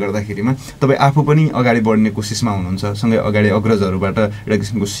कुराकानी गर्दाखेरिमा तपाईँ आफू पनि अगाडि बढ्ने कोसिसमा हुनुहुन्छ, सँगै अगाडि अग्रजहरूबाट एउटा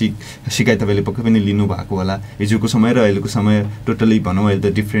किसिमको सिकाइ तपाईँले पक्कै पनि लिनुभएको होला। हिजोको समय र अहिलेको समय टोटली भनौँ अहिले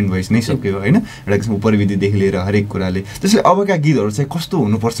त डिफ्रेन्ट भइसनै सक्यो होइन, एउटा किसिमको प्रविधिदेखि लिएर हरेक कुराले। त्यसले अबका गीतहरू चाहिँ कस्तो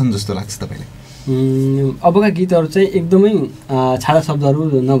हुनुपर्छन् जस्तो लाग्छ तपाईँलाई? अबका गीतहरू चाहिँ एकदमै छाडा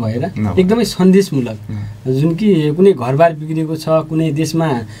शब्दहरू नभएर एकदमै सन्देशमूलक, जुन कि कुनै घरबार बिग्रेको छ, कुनै देशमा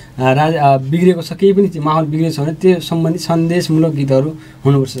बिग्रेको छ, केही पनि माहौल बिग्रेको छ भने त्यो सम्बन्धी सन्देशमूलक गीतहरू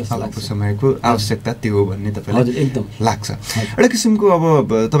हुनुपर्छ जस्तो लाग्छ। समयको आवश्यकता त्यो हो भन्ने तपाईँलाई एकदम लाग्छ। एउटा किसिमको अब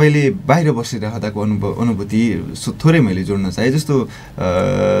तपाईँले बाहिर बसिरहँदाको अनुभूति थोरै मैले जोड्न चाहेँ। जस्तो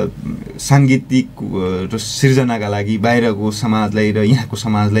साङ्गीतिक सिर्जनाका लागि बाहिरको समाजलाई र यहाँको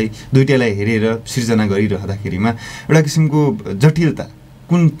समाजलाई दुइटैलाई हेरेर सिर्जना गरिरहँदाखेरिमा एउटा किसिमको जटिलता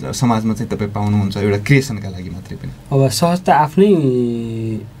कुन समाजमा चाहिँ तपाईँ पाउनुहुन्छ एउटा क्रिएसनका लागि मात्रै पनि? अब सहज त आफ्नै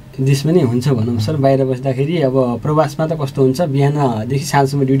देश पनि हुन्छ भनौँ सर। बाहिर बस्दाखेरि अब प्रवासमा त कस्तो हुन्छ, बिहानदेखि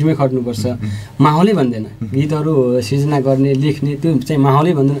साँझसम्म ड्युटीमै खट्नुपर्छ, माहौलै भन्दैन। गीतहरू सिर्जना गर्ने लेख्ने त्यो चाहिँ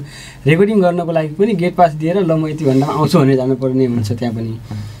माहौलै भन्दैन। रेकर्डिङ गर्नको लागि पनि गेट पास दिएर ल म यति घन्टामा आउँछु भनेर जानुपर्ने हुन्छ। त्यहाँ पनि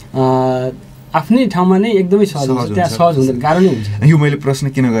आफ्नै ठाउँमा नै एकदमै सहज हुन्छ, त्यहाँ सहज हुँदैन, गाह्रो नै हुन्छ। यो मैले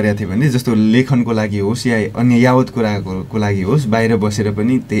प्रश्न किन गरेको थिएँ भने जस्तो लेखनको लागि होस् या अन्य यावत कुराको लागि होस्, बाहिर बसेर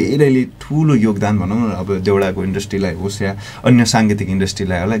पनि धेरैले ठुलो योगदान भनौँ न, अब देउडाको इन्डस्ट्रीलाई होस् या अन्य साङ्गीतिक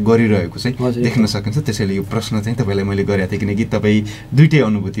इन्डस्ट्रीलाई होला गरिरहेको चाहिँ देख्न सकिन्छ। त्यसैले यो प्रश्न चाहिँ तपाईँलाई मैले गरेको थिएँ, किनकि तपाईँ दुइटै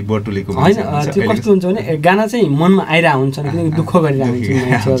अनुभूति बटुलेको होइन। त्यो कस्तो हुन्छ भने गाना चाहिँ मनमा आइरहेको हुन्छन्, किनकि दुःख गरिरहेको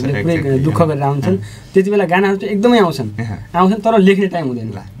हुन्छन्, पुरै दुःख गरिरहेको हुन्छन्। त्यति बेला गानाहरू चाहिँ एकदमै आउँछन् तर लेख्ने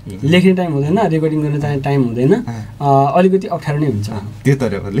टाइम हुँदैन, रेकर्डिङ गर्न जाने टाइम हुँदैन, अलिकति अप्ठ्यारो नै हुन्छ। त्यो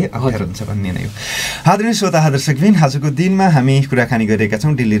तरिकाले अप्ठ्यारो हुन्छ भन्ने नै हो। आदरणीय श्रोता दर्शकबिन, आजको दिनमा हामी कुराकानी गरिरहेका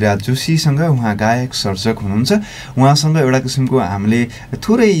छौँ डिल्लीराज जोशीसँग। उहाँ गायक सर्जक हुनुहुन्छ। उहाँसँग एउटा किसिमको हामीले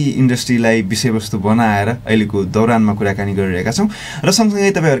थोरै इन्डस्ट्रीलाई विषयवस्तु बनाएर अहिलेको दौरानमा कुराकानी गरिरहेका छौँ र सँगसँगै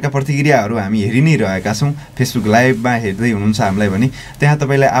तपाईँहरूका प्रतिक्रियाहरू हामी हेरि नै रहेका छौँ। फेसबुक लाइभमा हेर्दै हुनुहुन्छ हामीलाई भने त्यहाँ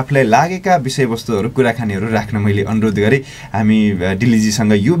तपाईँलाई आफूलाई लागेका विषयवस्तुहरू कुराकानीहरू राख्न मैले अनुरोध गरेँ। हामी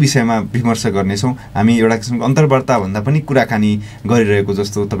दिल्लीजीसँग यो विषयमा विमर्श गर्नेछौँ। हामी एउटा किसिमको अन्तर्वार्ता भन्दा पनि कुराकानी गरिरहेको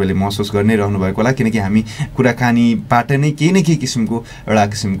जस्तो तपाईँले महसुस गर्नै रहनु भएको होला, किनकि हामी कुराकानीबाट नै केही न केही किसिमको एउटा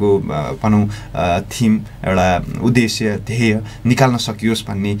किसिमको भनौँ थिम, एउटा उद्देश्य, ध्येय निकाल्न सकियोस्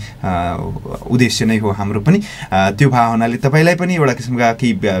भन्ने उद्देश्य नै हो हाम्रो पनि। त्यो भावनाले तपाईँलाई पनि एउटा किसिमका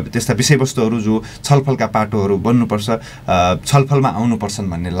केही त्यस्ता विषयवस्तुहरू जो छलफलका पाटोहरू बन्नुपर्छ, छलफलमा आउनुपर्छन्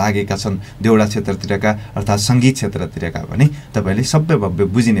भन्ने लागेका छन् देउडा क्षेत्रतिरका अर्थात् सङ्गीत क्षेत्रतिरका भने तपाईँले सबै भव्य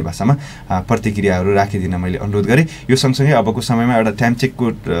बुझिने भाषामा प्रतिक्रियाहरू राखिदिन मैले अनुरोध गरेँ। यो सँगसँगै अबको समयमा एउटा टाइम चेकको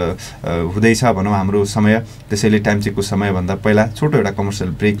हुँदैछ भनौँ हाम्रो समय, त्यसैले टाइम चेकको समयभन्दा पहिला छोटो एउटा कमर्सियल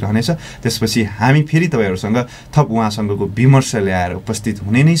ब्रेक रहनेछ। त्यसपछि हामी फेरि तपाईँहरूसँग थप उहाँसँगको विमर्श ल्याएर उपस्थित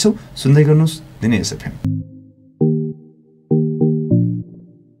हुने नै छौँ। सुन्दै गर्नुहोस् दिनेश एफएम।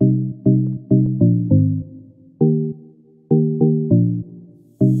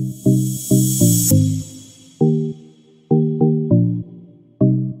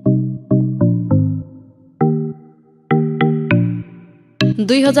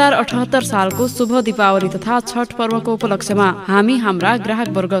 दुई 2078 सालको शुभ दीपावली तथा छठ पर्वको उपलक्ष्यमा हामी हाम्रा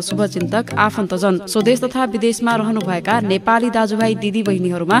ग्राहकवर्ग, शुभचिन्तक, आफन्तजन, स्वदेश तथा विदेशमा रहनुभएका नेपाली दाजुभाइ दिदी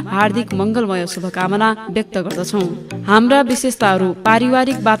बहिनीहरूमा हार्दिक मङ्गलमय शुभकामना व्यक्त गर्दछौँ। हाम्रा विशेषताहरू: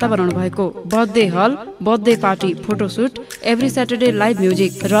 पारिवारिक वातावरण भएको बर्थडे हल, birthday party, photoshoot, every Saturday live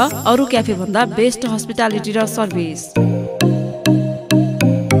music र अरू क्याफे भन्दा बेस्ट हस्पिटालिटी र service.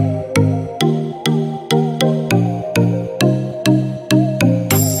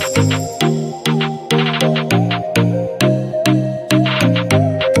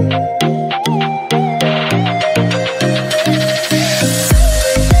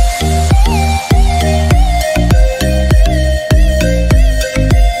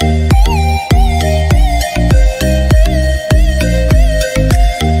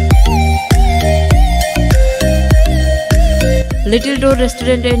 Little door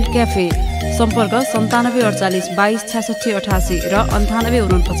restaurant and cafe. सम्पर्क 9748 22 66 88 र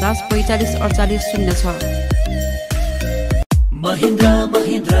 9849 45 48 06।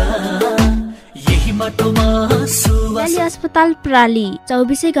 अस्पताल प्राली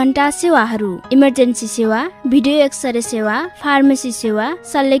 24 घण्टा सेवाहरू, इमर्जेन्सी सेवा, भिडियो एक्सरे सेवा, फार्मेसी सेवा,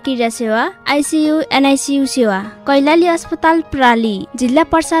 शल्यक्रिया सेवा, आइसियु एनआइसियु सेवा। कैलाली अस्पताल प्राली, जिल्ला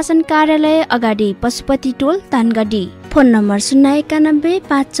प्रशासन कार्यालय अगाडि, पशुपति टोल, धनगढी। Phone number 091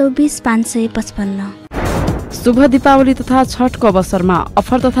 524 555। शुभ दीपावली तथा छठको अवसरमा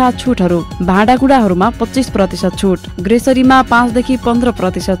अफर तथा छुटहरू: भाँडाकुँडाहरूमा 25% छुट, ग्रेसरीमा 5 देखि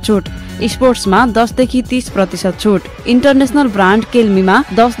 15% छुट, स्पोर्ट्समा 10 देखि 30% छुट, इन्टरनेसनल ब्रान्ड केल्मीमा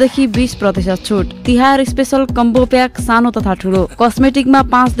 10 देखि 20% छुट, तिहार स्पेशल कम्बो प्याक सानो तथा ठुलो, कस्मेटिकमा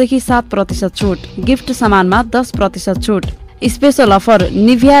 5 देखि 7% छुट, गिफ्ट सामानमा 10% छुट। Special offer: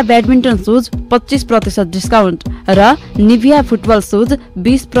 Nivea badminton shoes 25% discount र निभिया फुटबल सुज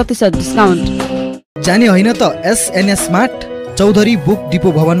 20% डिस्काउन्ट। जाने होइन त SNS smart, Chaudhary book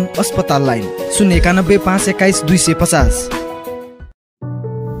depot भवन, अस्पताल line, 091 521 250।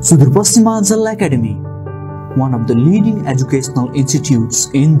 Sudurpashchimanchal academy, one of the leading educational institutes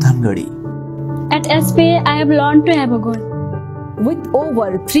in Dhangadi. At SPA, I have learned to have a goal. With over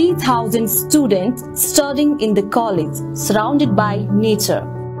 3,000 students studying in the college, surrounded by nature.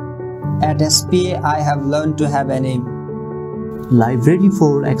 At SPA, I have learned to have an aim. Library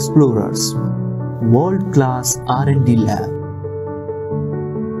for explorers. World-class R&D lab.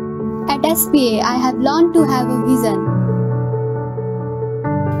 At SPA, I have learned to have a vision.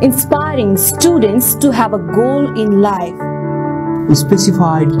 Inspiring students to have a goal in life.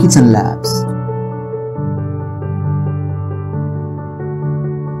 specified kitchen labs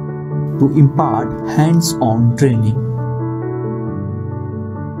to impart hands-on training.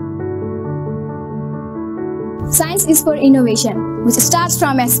 Science is for innovation, which starts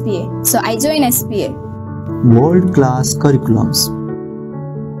from SPA. So I joined SPA. World-class curriculums.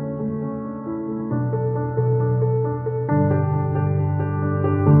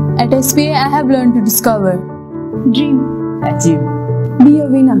 At SPA, I have learned to discover, dream, achieve, be a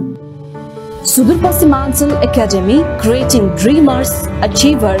winner. Sudur Pachimanchala Academy, creating dreamers,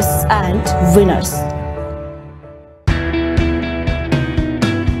 achievers and winners.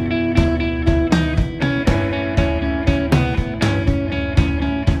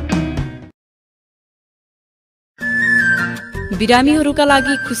 बिरामीहरूका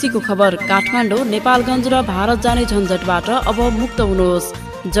लागि खुसीको खबर। काठमाडौँ, नेपालगञ्ज र भारत जाने झन्झटबाट अब मुक्त हुनुहोस्।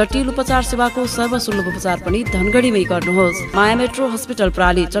 जटिल उपचार सेवाको सर्वसुलभ उपचार पनि धनगढीमै गर्नुहोस्। माया मेट्रो हस्पिटल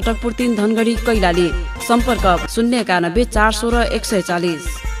प्राली, चटकपुर 3 धनगढी कैलाली। सम्पर्क 091 416 140।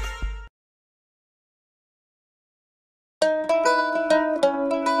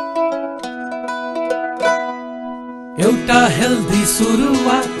 एउटा हेल्दी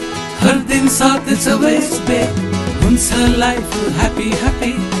सुरुवात हर दिन साथ छ वेस्ट बे हुन्छ लाइफ ह्यापी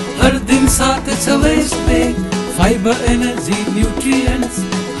ह्यापी हर दिन साथ छ वेस्ट बे फाइबर एनर्जी न्यूट्रिएंट्स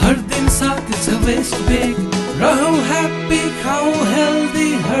हर दिन साथ छ वेस्ट बे रहौ ह्यापी खाऊ हेल्दी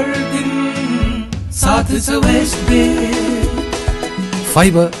हर दिन साथ छ वेस्ट बे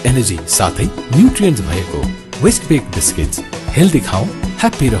फाइबर एनर्जी साथै न्यूट्रिएंट्स भएको वेस्ट बेक बिस्किट्स हेल्दी खाऊ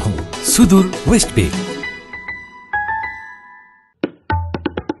ह्यापी रहौ सुदूर वेस्ट बेक।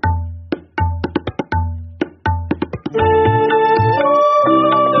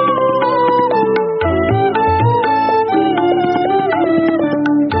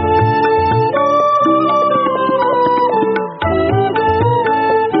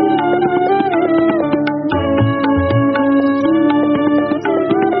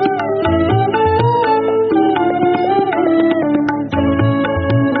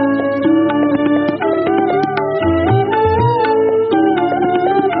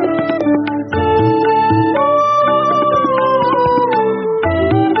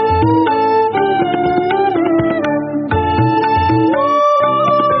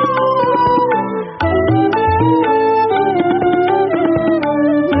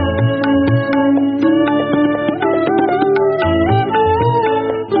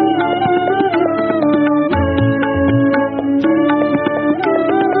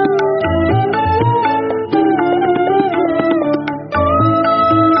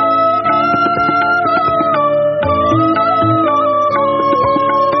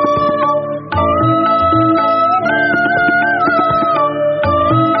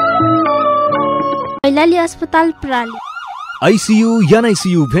 कैलाली अस्पताल प्राली आइसियू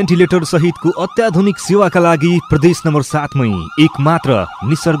एनआइसियू भेन्टिलेटर सहितको अत्याधुनिक सेवाका लागि प्रदेश नम्बर 7 मै एक मात्र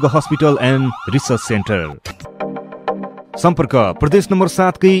Nisarga hospital and research centre. सम्पर्क प्रदेश नम्बर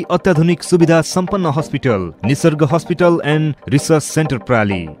 7 कै अत्याधुनिक सुविधा सम्पन्न hospital Nisarga hospital and research centre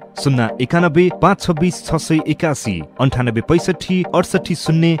प्राली 091 526 681 98 65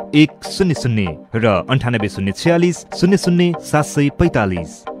 68 0100 र 98 046 00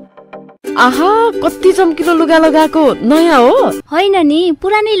 745। आहा कति चम्किलो लुगा लगाएको नयाँ हो? होइन नि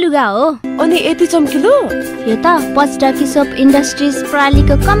पुरानै लुगा हो। अनि यति चम्किलो? यो त पचडकी सोप इन्डस्ट्रिज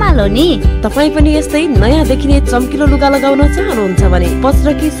प्रालीको कमाल हो नि। तपाई पनि यस्तै नयाँ देखिने चम्किलो लुगा लगाउन चाहनुहुन्छ भने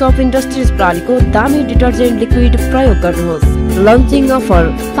पचडकी सोप इन्डस्ट्रिज प्रालीको दामी डिटर्जेन्ट लिक्विड प्रयोग गर्नुहोस्। लन्चिङ अफर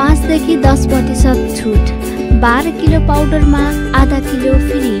 5 देखि 10% छुट, 12 किलो पाउडरमा आधा किलो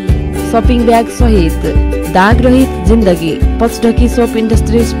फ्री, शपिङ ब्याग सहित दाग रहित जिन्दगी। पचडकी सोप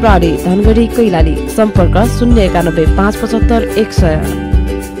इन्डस्ट्रिज प्राली धनगढी कैलाली। सम्पर्क 091 575 100।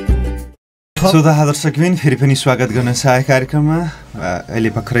 श्रोता दर्शकबिन फेरि पनि स्वागत गर्न चाहे कार्यक्रममा। अहिले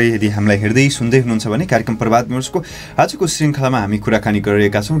भर्खरै यदि हामीलाई हेर्दै सुन्दै हुनुहुन्छ भने कार्यक्रम प्रभात विमर्शको आजको श्रृङ्खलामा हामी कुराकानी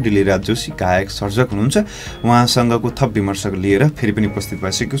गरिरहेका छौँ। डिलिराज जोशी गायक सर्जक हुनुहुन्छ, उहाँसँगको थप विमर्शक लिएर फेरि पनि उपस्थित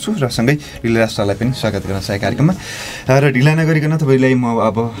भइसकेको छु र सँगै डिलिराज सरलाई पनि स्वागत गर्न चाहे कार्यक्रममा। र ढिला नगरिकन तपाईँलाई म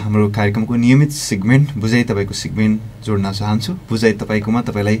अब हाम्रो कार्यक्रमको नियमित सेगमेन्ट बुझाइ तपाईँको सेगमेन्ट जोड्न चाहन्छु। बुझाइ तपाईँकोमा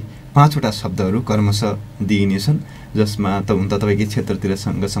तपाईँलाई 5वटा शब्दहरू क्रमशः दिइनेछन्, जसमा त हुन त तपाईँकै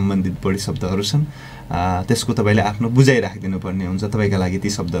क्षेत्रतिरसँग सम्बन्धित बढी शब्दहरू छन्। त्यसको तपाईँले आफ्नो बुझाइ राखिदिनु पर्ने हुन्छ। तपाईँका लागि ती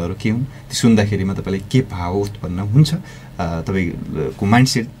शब्दहरू के हुन्, ती सुन्दाखेरिमा तपाईँलाई के भाव उत्पन्न हुन्छ, तपाईँको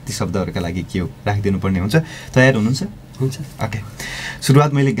माइन्डसेट ती शब्दहरूका लागि के हो राखिदिनु पर्ने हुन्छ। तयार हुनुहुन्छ? हुन्छ। ओके,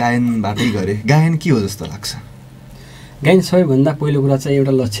 सुरुवात मैले गायनबाटै गरेँ। गायन के हो जस्तो लाग्छ? गायन सबैभन्दा पहिलो कुरा चाहिँ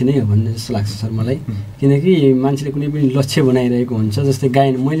एउटा लक्ष्य नै हो भन्ने जस्तो लाग्छ सर मलाई। किनकि मान्छेले कुनै पनि लक्ष्य बनाइरहेको हुन्छ, जस्तै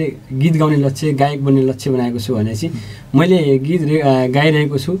गायन मैले गीत गाउने लक्ष्य, गायक बन्ने लक्ष्य बनाएको छु भनेपछि मैले गीत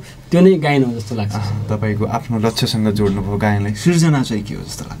गाइरहेको छु, त्यो नै गायन हो जस्तो लाग्छ। तपाईँको आफ्नो लक्ष्यसँग जोड्नुभयो गायनलाई। सृजना चाहिँ के हो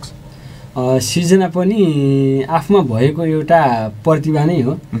जस्तो लाग्छ? सृजना पनि आफूमा भएको एउटा प्रतिभा नै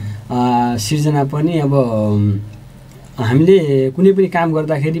हो। सृजना पनि अब हामीले कुनै पनि काम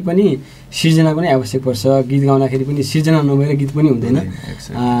गर्दाखेरि पनि सृजनाको नै आवश्यक पर्छ। गीत गाउँदाखेरि पनि सृजना नभएर गीत पनि हुँदैन,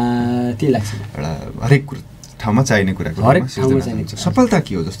 त्यही लाग्छ। एउटा हरेक ठाउँमा चाहिने कुरा, हरेक ठाउँमा चाहिने। सफलता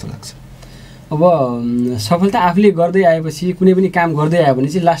के हो जस्तो लाग्छ? अब सफलता आफूले गर्दै आएपछि, कुनै पनि काम गर्दै आयो भने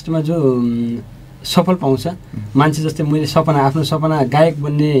चाहिँ लास्टमा जो सफल पाउँछ मान्छे। जस्तै मैले आफ्नो सपना गायक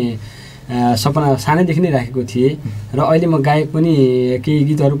बन्ने सपना सानैदेखि नै राखेको थिएँ र अहिले म गायक पनि, केही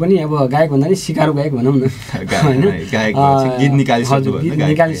गीतहरू पनि अब गायक भन्दा नि सिकारू गायक भनौँ न, होइन, गीत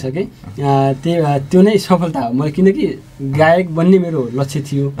निकालिसकेँ। त्यो नै सफलता हो मलाई, किनकि गायक बन्ने मेरो लक्ष्य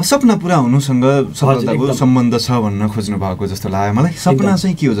थियो। सपना पुरा हुनुसँग सफलताको सम्बन्ध छ भन्न खोज्नु भएको जस्तो लाग्यो मलाई। सपना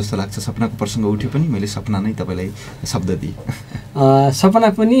चाहिँ के हो जस्तो लाग्छ? सपनाको प्रसङ्ग उठ्यो पनि मैले सपना नै तपाईँलाई शब्द दिएँ।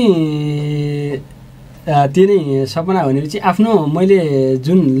 सपना पनि त्यो नै सपना भनेपछि आफ्नो मैले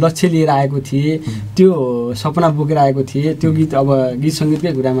जुन लक्ष्य लिएर आएको थिएँ, त्यो सपना बोकेर आएको थिएँ। त्यो गीत अब गीत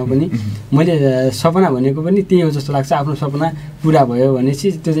सङ्गीतकै कुरामा पनि मैले सपना भनेको पनि त्यही हो जस्तो लाग्छ। आफ्नो सपना पुरा भयो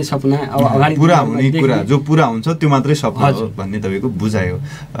भनेपछि त्यो चाहिँ सपना अब अगाडि पुरा हुने कुरा, जो पुरा हुन्छ त्यो मात्रै सपना हो भन्ने तपाईँको बुझायो।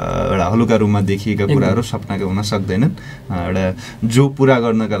 एउटा हलुका रूपमा देखिएका कुराहरू सपनाका हुन सक्दैनन्। एउटा जो पुरा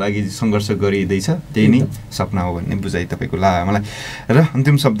गर्नका लागि सङ्घर्ष गरिँदैछ त्यही नै सपना हो भन्ने बुझाइ तपाईँको लाग्यो मलाई। र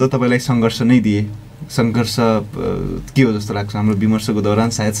अन्तिम शब्द तपाईँलाई सङ्घर्ष नै दिए। सङ्घर्ष के हो जस्तो लाग्छ? हाम्रो विमर्शको दौरान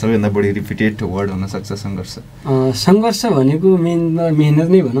सायद सबैभन्दा बढी रिपिटेड वर्ड हुनसक्छ सङ्घर्ष। सङ्घर्ष भनेको मेहनत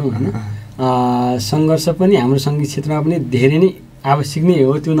नै भनौँ होइन। सङ्घर्ष पनि हाम्रो सङ्गीत क्षेत्रमा पनि धेरै नै आवश्यक नै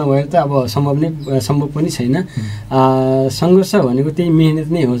हो। त्यो नभएर त अब सम्भव पनि छैन। सङ्घर्ष भनेको त्यही मेहनत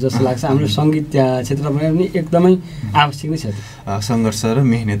नै हो जस्तो लाग्छ। हाम्रो सङ्गीत क्षेत्रमा पनि एकदमै आवश्यक नै छ। सङ्घर्ष र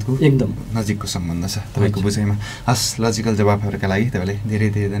मेहनतको एकदम नजिकको सम्बन्ध छ तपाईँको बुझाइमा। हस्, लजिकल जवाफहरूका लागि तपाईँलाई धेरै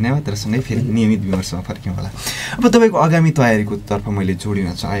धेरै धन्यवाद। र सँगै फेरि नियमित विमर्शमा फर्क्यौँ होला। अब तपाईँको आगामी तयारीको तर्फ मैले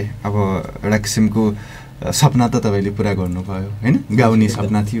जोडिन चाहेँ। अब एउटा किसिमको सपना त तपाईँले पुरा गर्नुभयो होइन, गाउने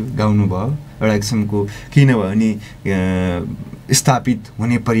सपना थियो, गाउनु भयो। एउटा किसिमको किनभने स्थापित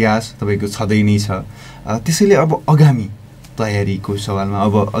हुने प्रयास तपाईँको छँदै नै छ। त्यसैले अब आगामी तयारीको सवालमा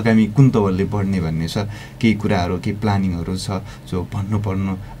अब आगामी कुन तवरले बढ्ने भन्ने छ, केही कुराहरू, केही प्लानिङहरू छ जो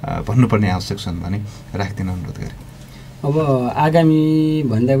भन्नुपर्ने आवश्यक छन् भने राख्दिन अनुरोध गरेँ। अब आगामी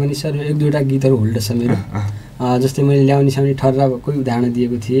भन्दा पनि सर एक दुईवटा गीतहरू होल्ड छ मेरो। जस्तै मैले ल्याउने साउने ठर्राको उदाहरण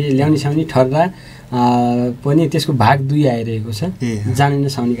दिएको थिएँ। ल्याउने साउने ठर्रा पनि त्यसको भाग 2 आइरहेको छ, जानेन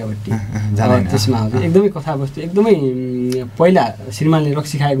साउनीका भट्टी। त्यसमा एकदमै कथावस्तु एकदमै पहिला श्रीमानले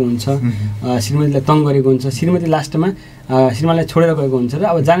रक्सी खाएको हुन्छ, श्रीमतीलाई तङ गरेको हुन्छ, श्रीमती लास्टमा श्रीमानलाई छोडेर गएको हुन्छ। र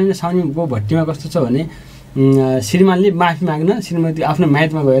अब जानेन साउनीको भट्टीमा कस्तो छ भने श्रीमानले माफी माग्न श्रीमती आफ्नो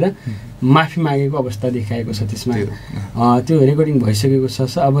माइतमा गएर माफी मागेको अवस्था देखाएको छ। त्यसमा त्यो रेकर्डिङ भइसकेको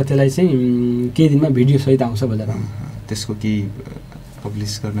छ। अब त्यसलाई चाहिँ केही दिनमा भिडियो सहित आउँछ बजारमा। त्यसको केही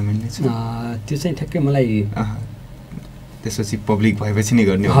पब्लिस गर्न मिल्ने छ? त्यो चाहिँ ठ्याक्कै मलाई त्यसपछि पब्लिक भएपछि नै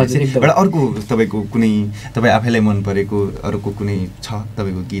गर्ने हो। एउटा अर्को तपाईँको कुनै तपाईँ आफैलाई मन परेको अर्को कुनै छ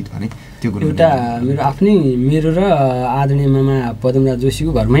तपाईँको गीत भने त्यो एउटा मेरो र आदरणीय मामा पदमराज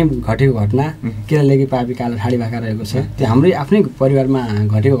जोशीको घरमै घटेको घटना, केरालेकी पापी कालो ठाडी भाका रहेको छ। त्यो हाम्रै आफ्नै परिवारमा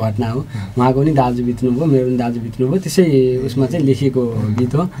घटेको घटना हो। उहाँको पनि दाजु बित्नुभयो, मेरो पनि दाजु बित्नुभयो। त्यसै उसमा चाहिँ लेखिएको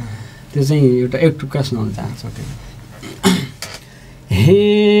गीत हो। त्यो चाहिँ एउटा एक टुक्का सुनाउन चाहन्छु।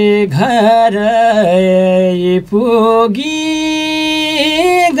 हे घर पुगी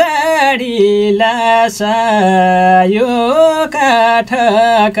गाडी लासायो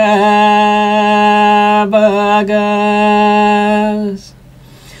काठका बगस,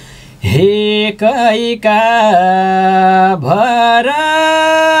 हे कैका भर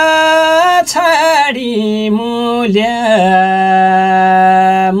छाडी मुलियामा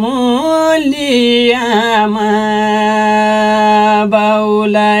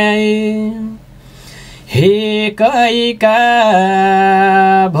बाउलाई, हे कैका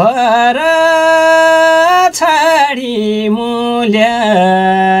भर छाडी मुलियामा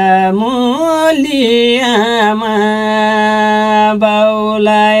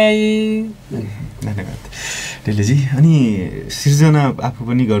बाउलाई। धन्यवाद डेलीजी। अनि सृजना आफू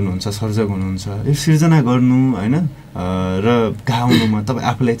पनि गर्नुहुन्छ, सर्जक हुनुहुन्छ। यो सृजना गर्नु होइन र गाउनुमा तपाईँ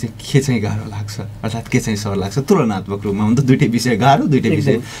आफूलाई चाहिँ के चाहिँ गाह्रो लाग्छ, अर्थात् के चाहिँ सहज लाग्छ? तुलनात्मक रूपमा हुन्छ, दुइटै विषय गाह्रो, दुइटै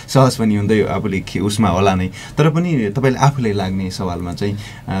विषय सहज पनि हुँदै आफूले उसमा होला नै। तर पनि तपाईँले आफूलाई लाग्ने सवालमा चाहिँ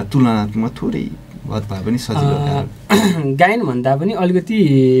तुलनात्मक थोरै भए पनि सजिलो गायन भन्दा पनि अलिकति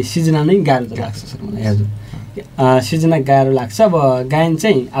सृजना नै गाह्रो त लाग्छ सर मलाई। हजुर सिर्जना गाह्रो लाग्छ। अब गायन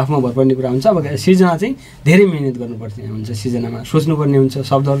चाहिँ आफूमा भर पर्ने कुरा हुन्छ। अब सिर्जना चाहिँ धेरै मेहनत गर्नुपर्ने हुन्छ। सिर्जनामा सोच्नुपर्ने हुन्छ,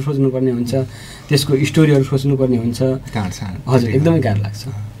 शब्दहरू सोच्नुपर्ने हुन्छ, त्यसको स्टोरीहरू सोच्नुपर्ने हुन्छ। हजुर एकदमै गाह्रो लाग्छ।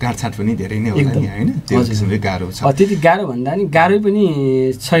 गाँठछाँट पनि धेरै नै होला नि हैन, त्यो किसिमले गाह्रो छ। त्यति गाह्रो भन्दा नि गाह्रो पनि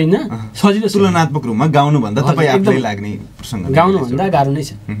छैन, सजिलो छ। तुलनात्मक रूपमा गाउनु भन्दा तपाईँ आफूलाई लाग्ने प्रसङ्ग गाउनु भन्दा गाह्रो नै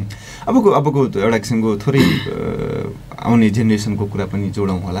छ। अबको एउटा किसिमको थोरै आउने जेनेरेसनको कुरा पनि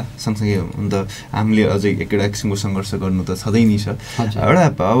जोडौँ होला। सँगसँगै हुन त हामीले अझै एउटा किसिमको सङ्घर्ष गर्नु त छँदै नै छ। एउटा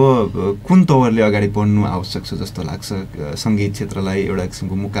अब कुन तवरले अगाडि बढ्नु आवश्यक छ जस्तो लाग्छ सङ्गीत क्षेत्रलाई एउटा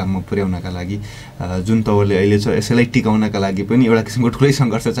किसिमको मुकाममा पुर्याउनका लागि? जुन तवरले अहिले छ यसैलाई टिकाउनका लागि पनि एउटा किसिमको ठुलै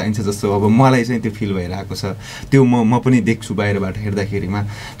सङ्घर्ष चाहिन्छ जस्तो अब मलाई चाहिँ त्यो फिल भइरहेको छ। त्यो म पनि देख्छु बाहिरबाट हेर्दाखेरिमा।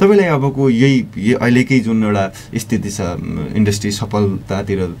 तपाईँलाई अबको यही अहिलेकै जुन एउटा स्थिति छ, इन्डस्ट्री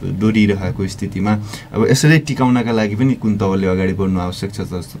सफलतातिर दौडिरहेको स्थितिमा अब यसैलाई टिकाउनका लागि पनि कुन तवरले अगाडि बढ्नु आवश्यक छ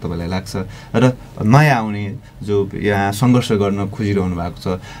जस्तो तपाईँलाई लाग्छ? र नयाँ आउने जो यहाँ सङ्घर्ष गर्न खोजिरहनु भएको छ,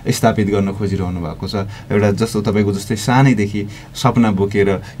 स्थापित गर्न खोजिरहनु भएको छ, एउटा जस्तो तपाईँको जस्तै सानैदेखि सपना बोकेर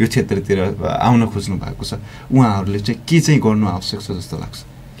यो क्षेत्रतिर आउन खोज्नु भएको छ, उहाँहरूले चाहिँ के चाहिँ गर्नु आवश्यक छ जस्तो लाग्छ?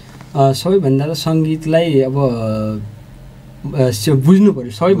 सबैभन्दा त सङ्गीतलाई अब बुझ्नु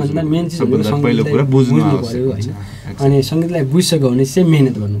पऱ्यो। सबैभन्दा मेन चिज बुझ्नु पऱ्यो होइन। अनि सङ्गीतलाई बुझिसक्यो भने चाहिँ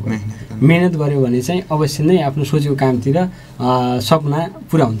मेहनत गर्नु पऱ्यो। मेहनत गऱ्यो भने चाहिँ अवश्य नै आफ्नो सोचेको कामतिर सपना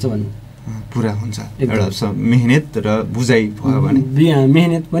पुरा हुन्छ भन्नु। पुरा हुन्छ एउटा मेहनत र बुझाइ भयो भने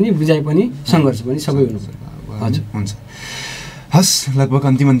मेहनत पनि बुझाइ पनि सङ्घर्ष पनि सबै हुनु हजुर हुन्छ। हस्, लगभग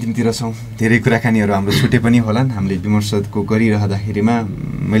अन्तिमतिर छौँ। धेरै कुराकानीहरू हाम्रो छुटे पनि होलान्। हामीले विमर्शको गरिरहँदाखेरिमा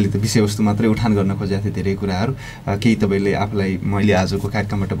मैले त विषयवस्तु मात्रै उठान गर्न खोजेको थिएँ, धेरै कुराहरू। केही तपाईँले आफूलाई मैले आजको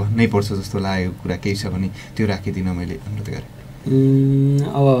कार्यक्रमबाट भन्नै पर्छ जस्तो लागेको कुरा केही छ भने त्यो राखिदिन मैले अनुरोध गरेँ।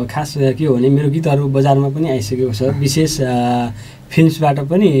 अब खास के हो भने मेरो गीतहरू बजारमा पनि आइसकेको छ। विशेष फिल्म्सबाट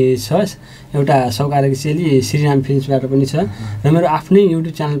पनि छ, एउटा सौकारकी चेली श्रीराम फिल्म्सबाट पनि छ, र मेरो आफ्नै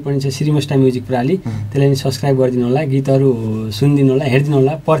युट्युब च्यानल पनि छ श्रीमस्टा म्युजिक प्राली। त्यसलाई पनि सब्सक्राइब गरिदिनु होला, गीतहरू सुनिदिनु होला, हेरिदिनु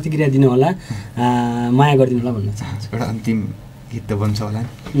होला, प्रतिक्रिया दिनु होला, माया गरिदिनु होला भन्न चाहन्छु। एउटा अन्तिम गीत त बन्छ होला?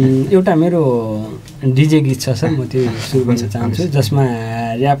 एउटा मेरो डिजे गीत छ सर, म त्यो सुरु गर्न चाहन्छु, जसमा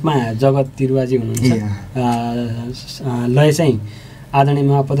ऱ्यापमा जगत तिरुवाजी हुनुहुन्छ। लय चाहिँ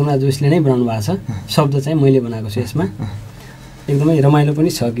आदरणीय पदमराज जोशीले नै बनाउनु भएको छ, शब्द चाहिँ मैले बनाएको छु यसमा। एकदमै रमाइलो पनि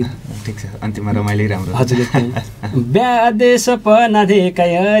छ गीत। ठिक छ, अन्तिममा रमाइलो राम्रो। हजुर ब्यादे सपना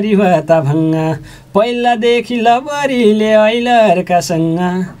देखाइ हरिवता भङ्ग, पहिलादेखि लबरीले ऐलरका सँग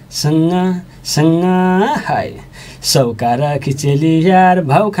हाय सौकार खिचेली यार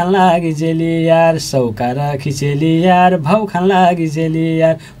भाउ खान लागि जेली यार, सौकार खिचेली यार भाउ खान लागि जेली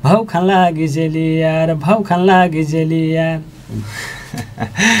यार, भाउ खान लागि जेली यार, भाउ खान लागि जेली यार।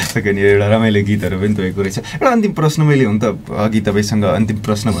 एउटा रमाइलो गीतहरू पनि तपाईँको रहेछ। एउटा अन्तिम प्रश्न मैले हुन त अघि तपाईँसँग अन्तिम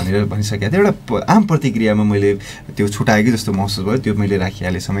प्रश्न भनेर भनिसकेको थिएँ। एउटा आम प्रतिक्रियामा मैले त्यो छुट्याएकै जस्तो महसुस भयो, त्यो मैले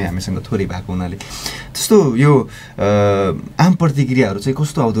राखिहालेँ, समय हामीसँग थोरै भएको हुनाले। जस्तो यो आम प्रतिक्रियाहरू चाहिँ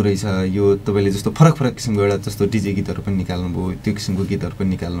कस्तो आउँदो रहेछ? यो तपाईँले जस्तो फरक फरक किसिमको एउटा जस्तो डिजे गीतहरू पनि निकाल्नुभयो, त्यो किसिमको गीतहरू पनि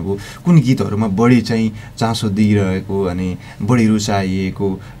निकाल्नुभयो, कुन गीतहरूमा बढी चाहिँ चासो दिइरहेको अनि बढी रुचाइएको,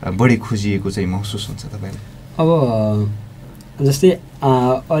 बढी खोजिएको चाहिँ महसुस हुन्छ तपाईँलाई? अब जस्तै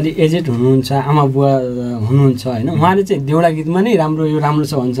अलि एजेड हुनुहुन्छ, आमा बुवा हुनुहुन्छ होइन, उहाँले चाहिँ देउडा गीतमा नै यो राम्रो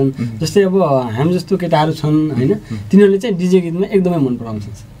छ भन्छन्। जस्तै अब हामी जस्तो केटाहरू छन् होइन, तिनीहरूले चाहिँ डिजे गीतमा एकदमै मन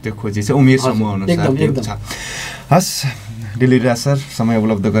पराउँछन्। त्यो खोजी चाहिँ उमेर समूह अनुसार छ। हस्, डिलिभरी सर समय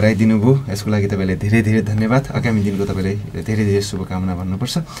उपलब्ध गराइदिनु भयो, यसको लागि तपाईँलाई धेरै धेरै धन्यवाद। आगामी दिनको तपाईँलाई धेरै धेरै शुभकामना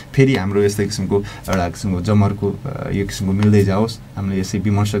भन्नुपर्छ। फेरि हाम्रो यस्तै किसिमको एउटा किसिमको जमरको यो किसिमको मिल्दै जाओस्, हामीले यसै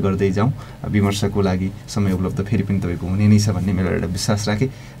विमर्श गर्दै जाउँ। विमर्शको लागि समय उपलब्ध फेरि पनि तपाईँको हुने नै छ भन्ने मेरो एउटा विश्वास राखेँ।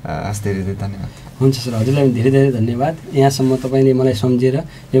 हस्, धेरै धेरै धन्यवाद। हुन्छ सर, हजुरलाई पनि धेरै धेरै धन्यवाद। यहाँसम्म तपाईँले मलाई सम्झेर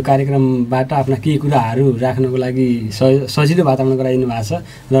यो कार्यक्रमबाट आफ्ना केही कुराहरू राख्नको लागि सजिलो वातावरण गराइदिनु भएको छ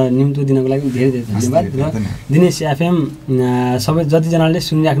र निम्तो दिनको लागि धेरै धेरै धन्यवाद। र दिनेश एफएम सबै जतिजनाले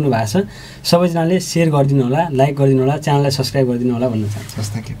सुनिराख्नु भएको छ सबैजनाले सेयर गरिदिनु होला, लाइक गरिदिनु होला, च्यानललाई सब्सक्राइब गरिदिनु होला भन्न चाहन्छु। हस्,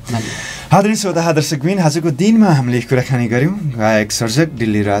 थ्याङ्क यू। आदरणीय श्रोता दर्शकबिन, आजको दिनमा हामीले कुराकानी गऱ्यौँ गायक सर्जक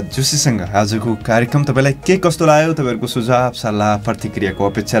डिलिराज जोशीसँग। आजको कार्यक्रम तपाईँलाई के कस्तो लाग्यो? तपाईँहरूको सुझाव सल्लाह प्रतिक्रियाको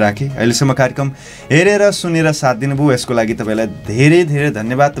अपेक्षा राखेँ। अहिलेसम्म कार्यक्रम हेरेर सुनेर साथ दिनुभयो, यसको लागि तपाईँलाई धेरै धेरै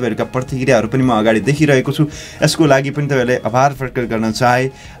धन्यवाद। तपाईँहरूका प्रतिक्रियाहरू पनि म अगाडि देखिरहेको छु, यसको लागि पनि तपाईँलाई आभार प्रकट गर्न चाहे।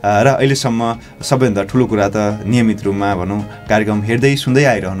 र अहिलेसम्म सबैभन्दा ठुलो कुरा त नियमित रूपमा भनौँ कार्यक्रम हेर्दै सुन्दै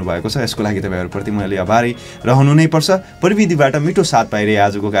आइरहनु भएको छ, यसको लागि तपाईँहरूप्रति मैले आभारी रहनु नै पर्छ। प्रविधिबाट मिठो साथ पाइरहे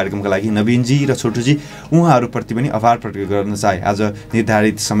आजको कार्यक्रमका लागि नवीनजी र छोटुजी, उहाँहरूप्रति पनि आभार प्रकट गर्न चाहे। आज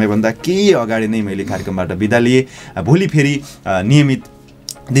निर्धारित समयभन्दा केही अगाडि नै मैले कार्यक्रमबाट बिदा लिएँ। भोलि फेरि नियमित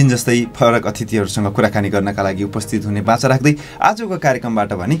दिन जस्तै फरक अतिथिहरूसँग कुराकानी गर्नका लागि उपस्थित हुने बाचा राख्दै आजको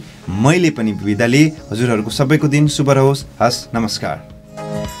कार्यक्रमबाट भने मैले पनि बिदा लिएँ। हजुरहरूको सबैको दिन शुभ रहोस्। हस्, नमस्कार।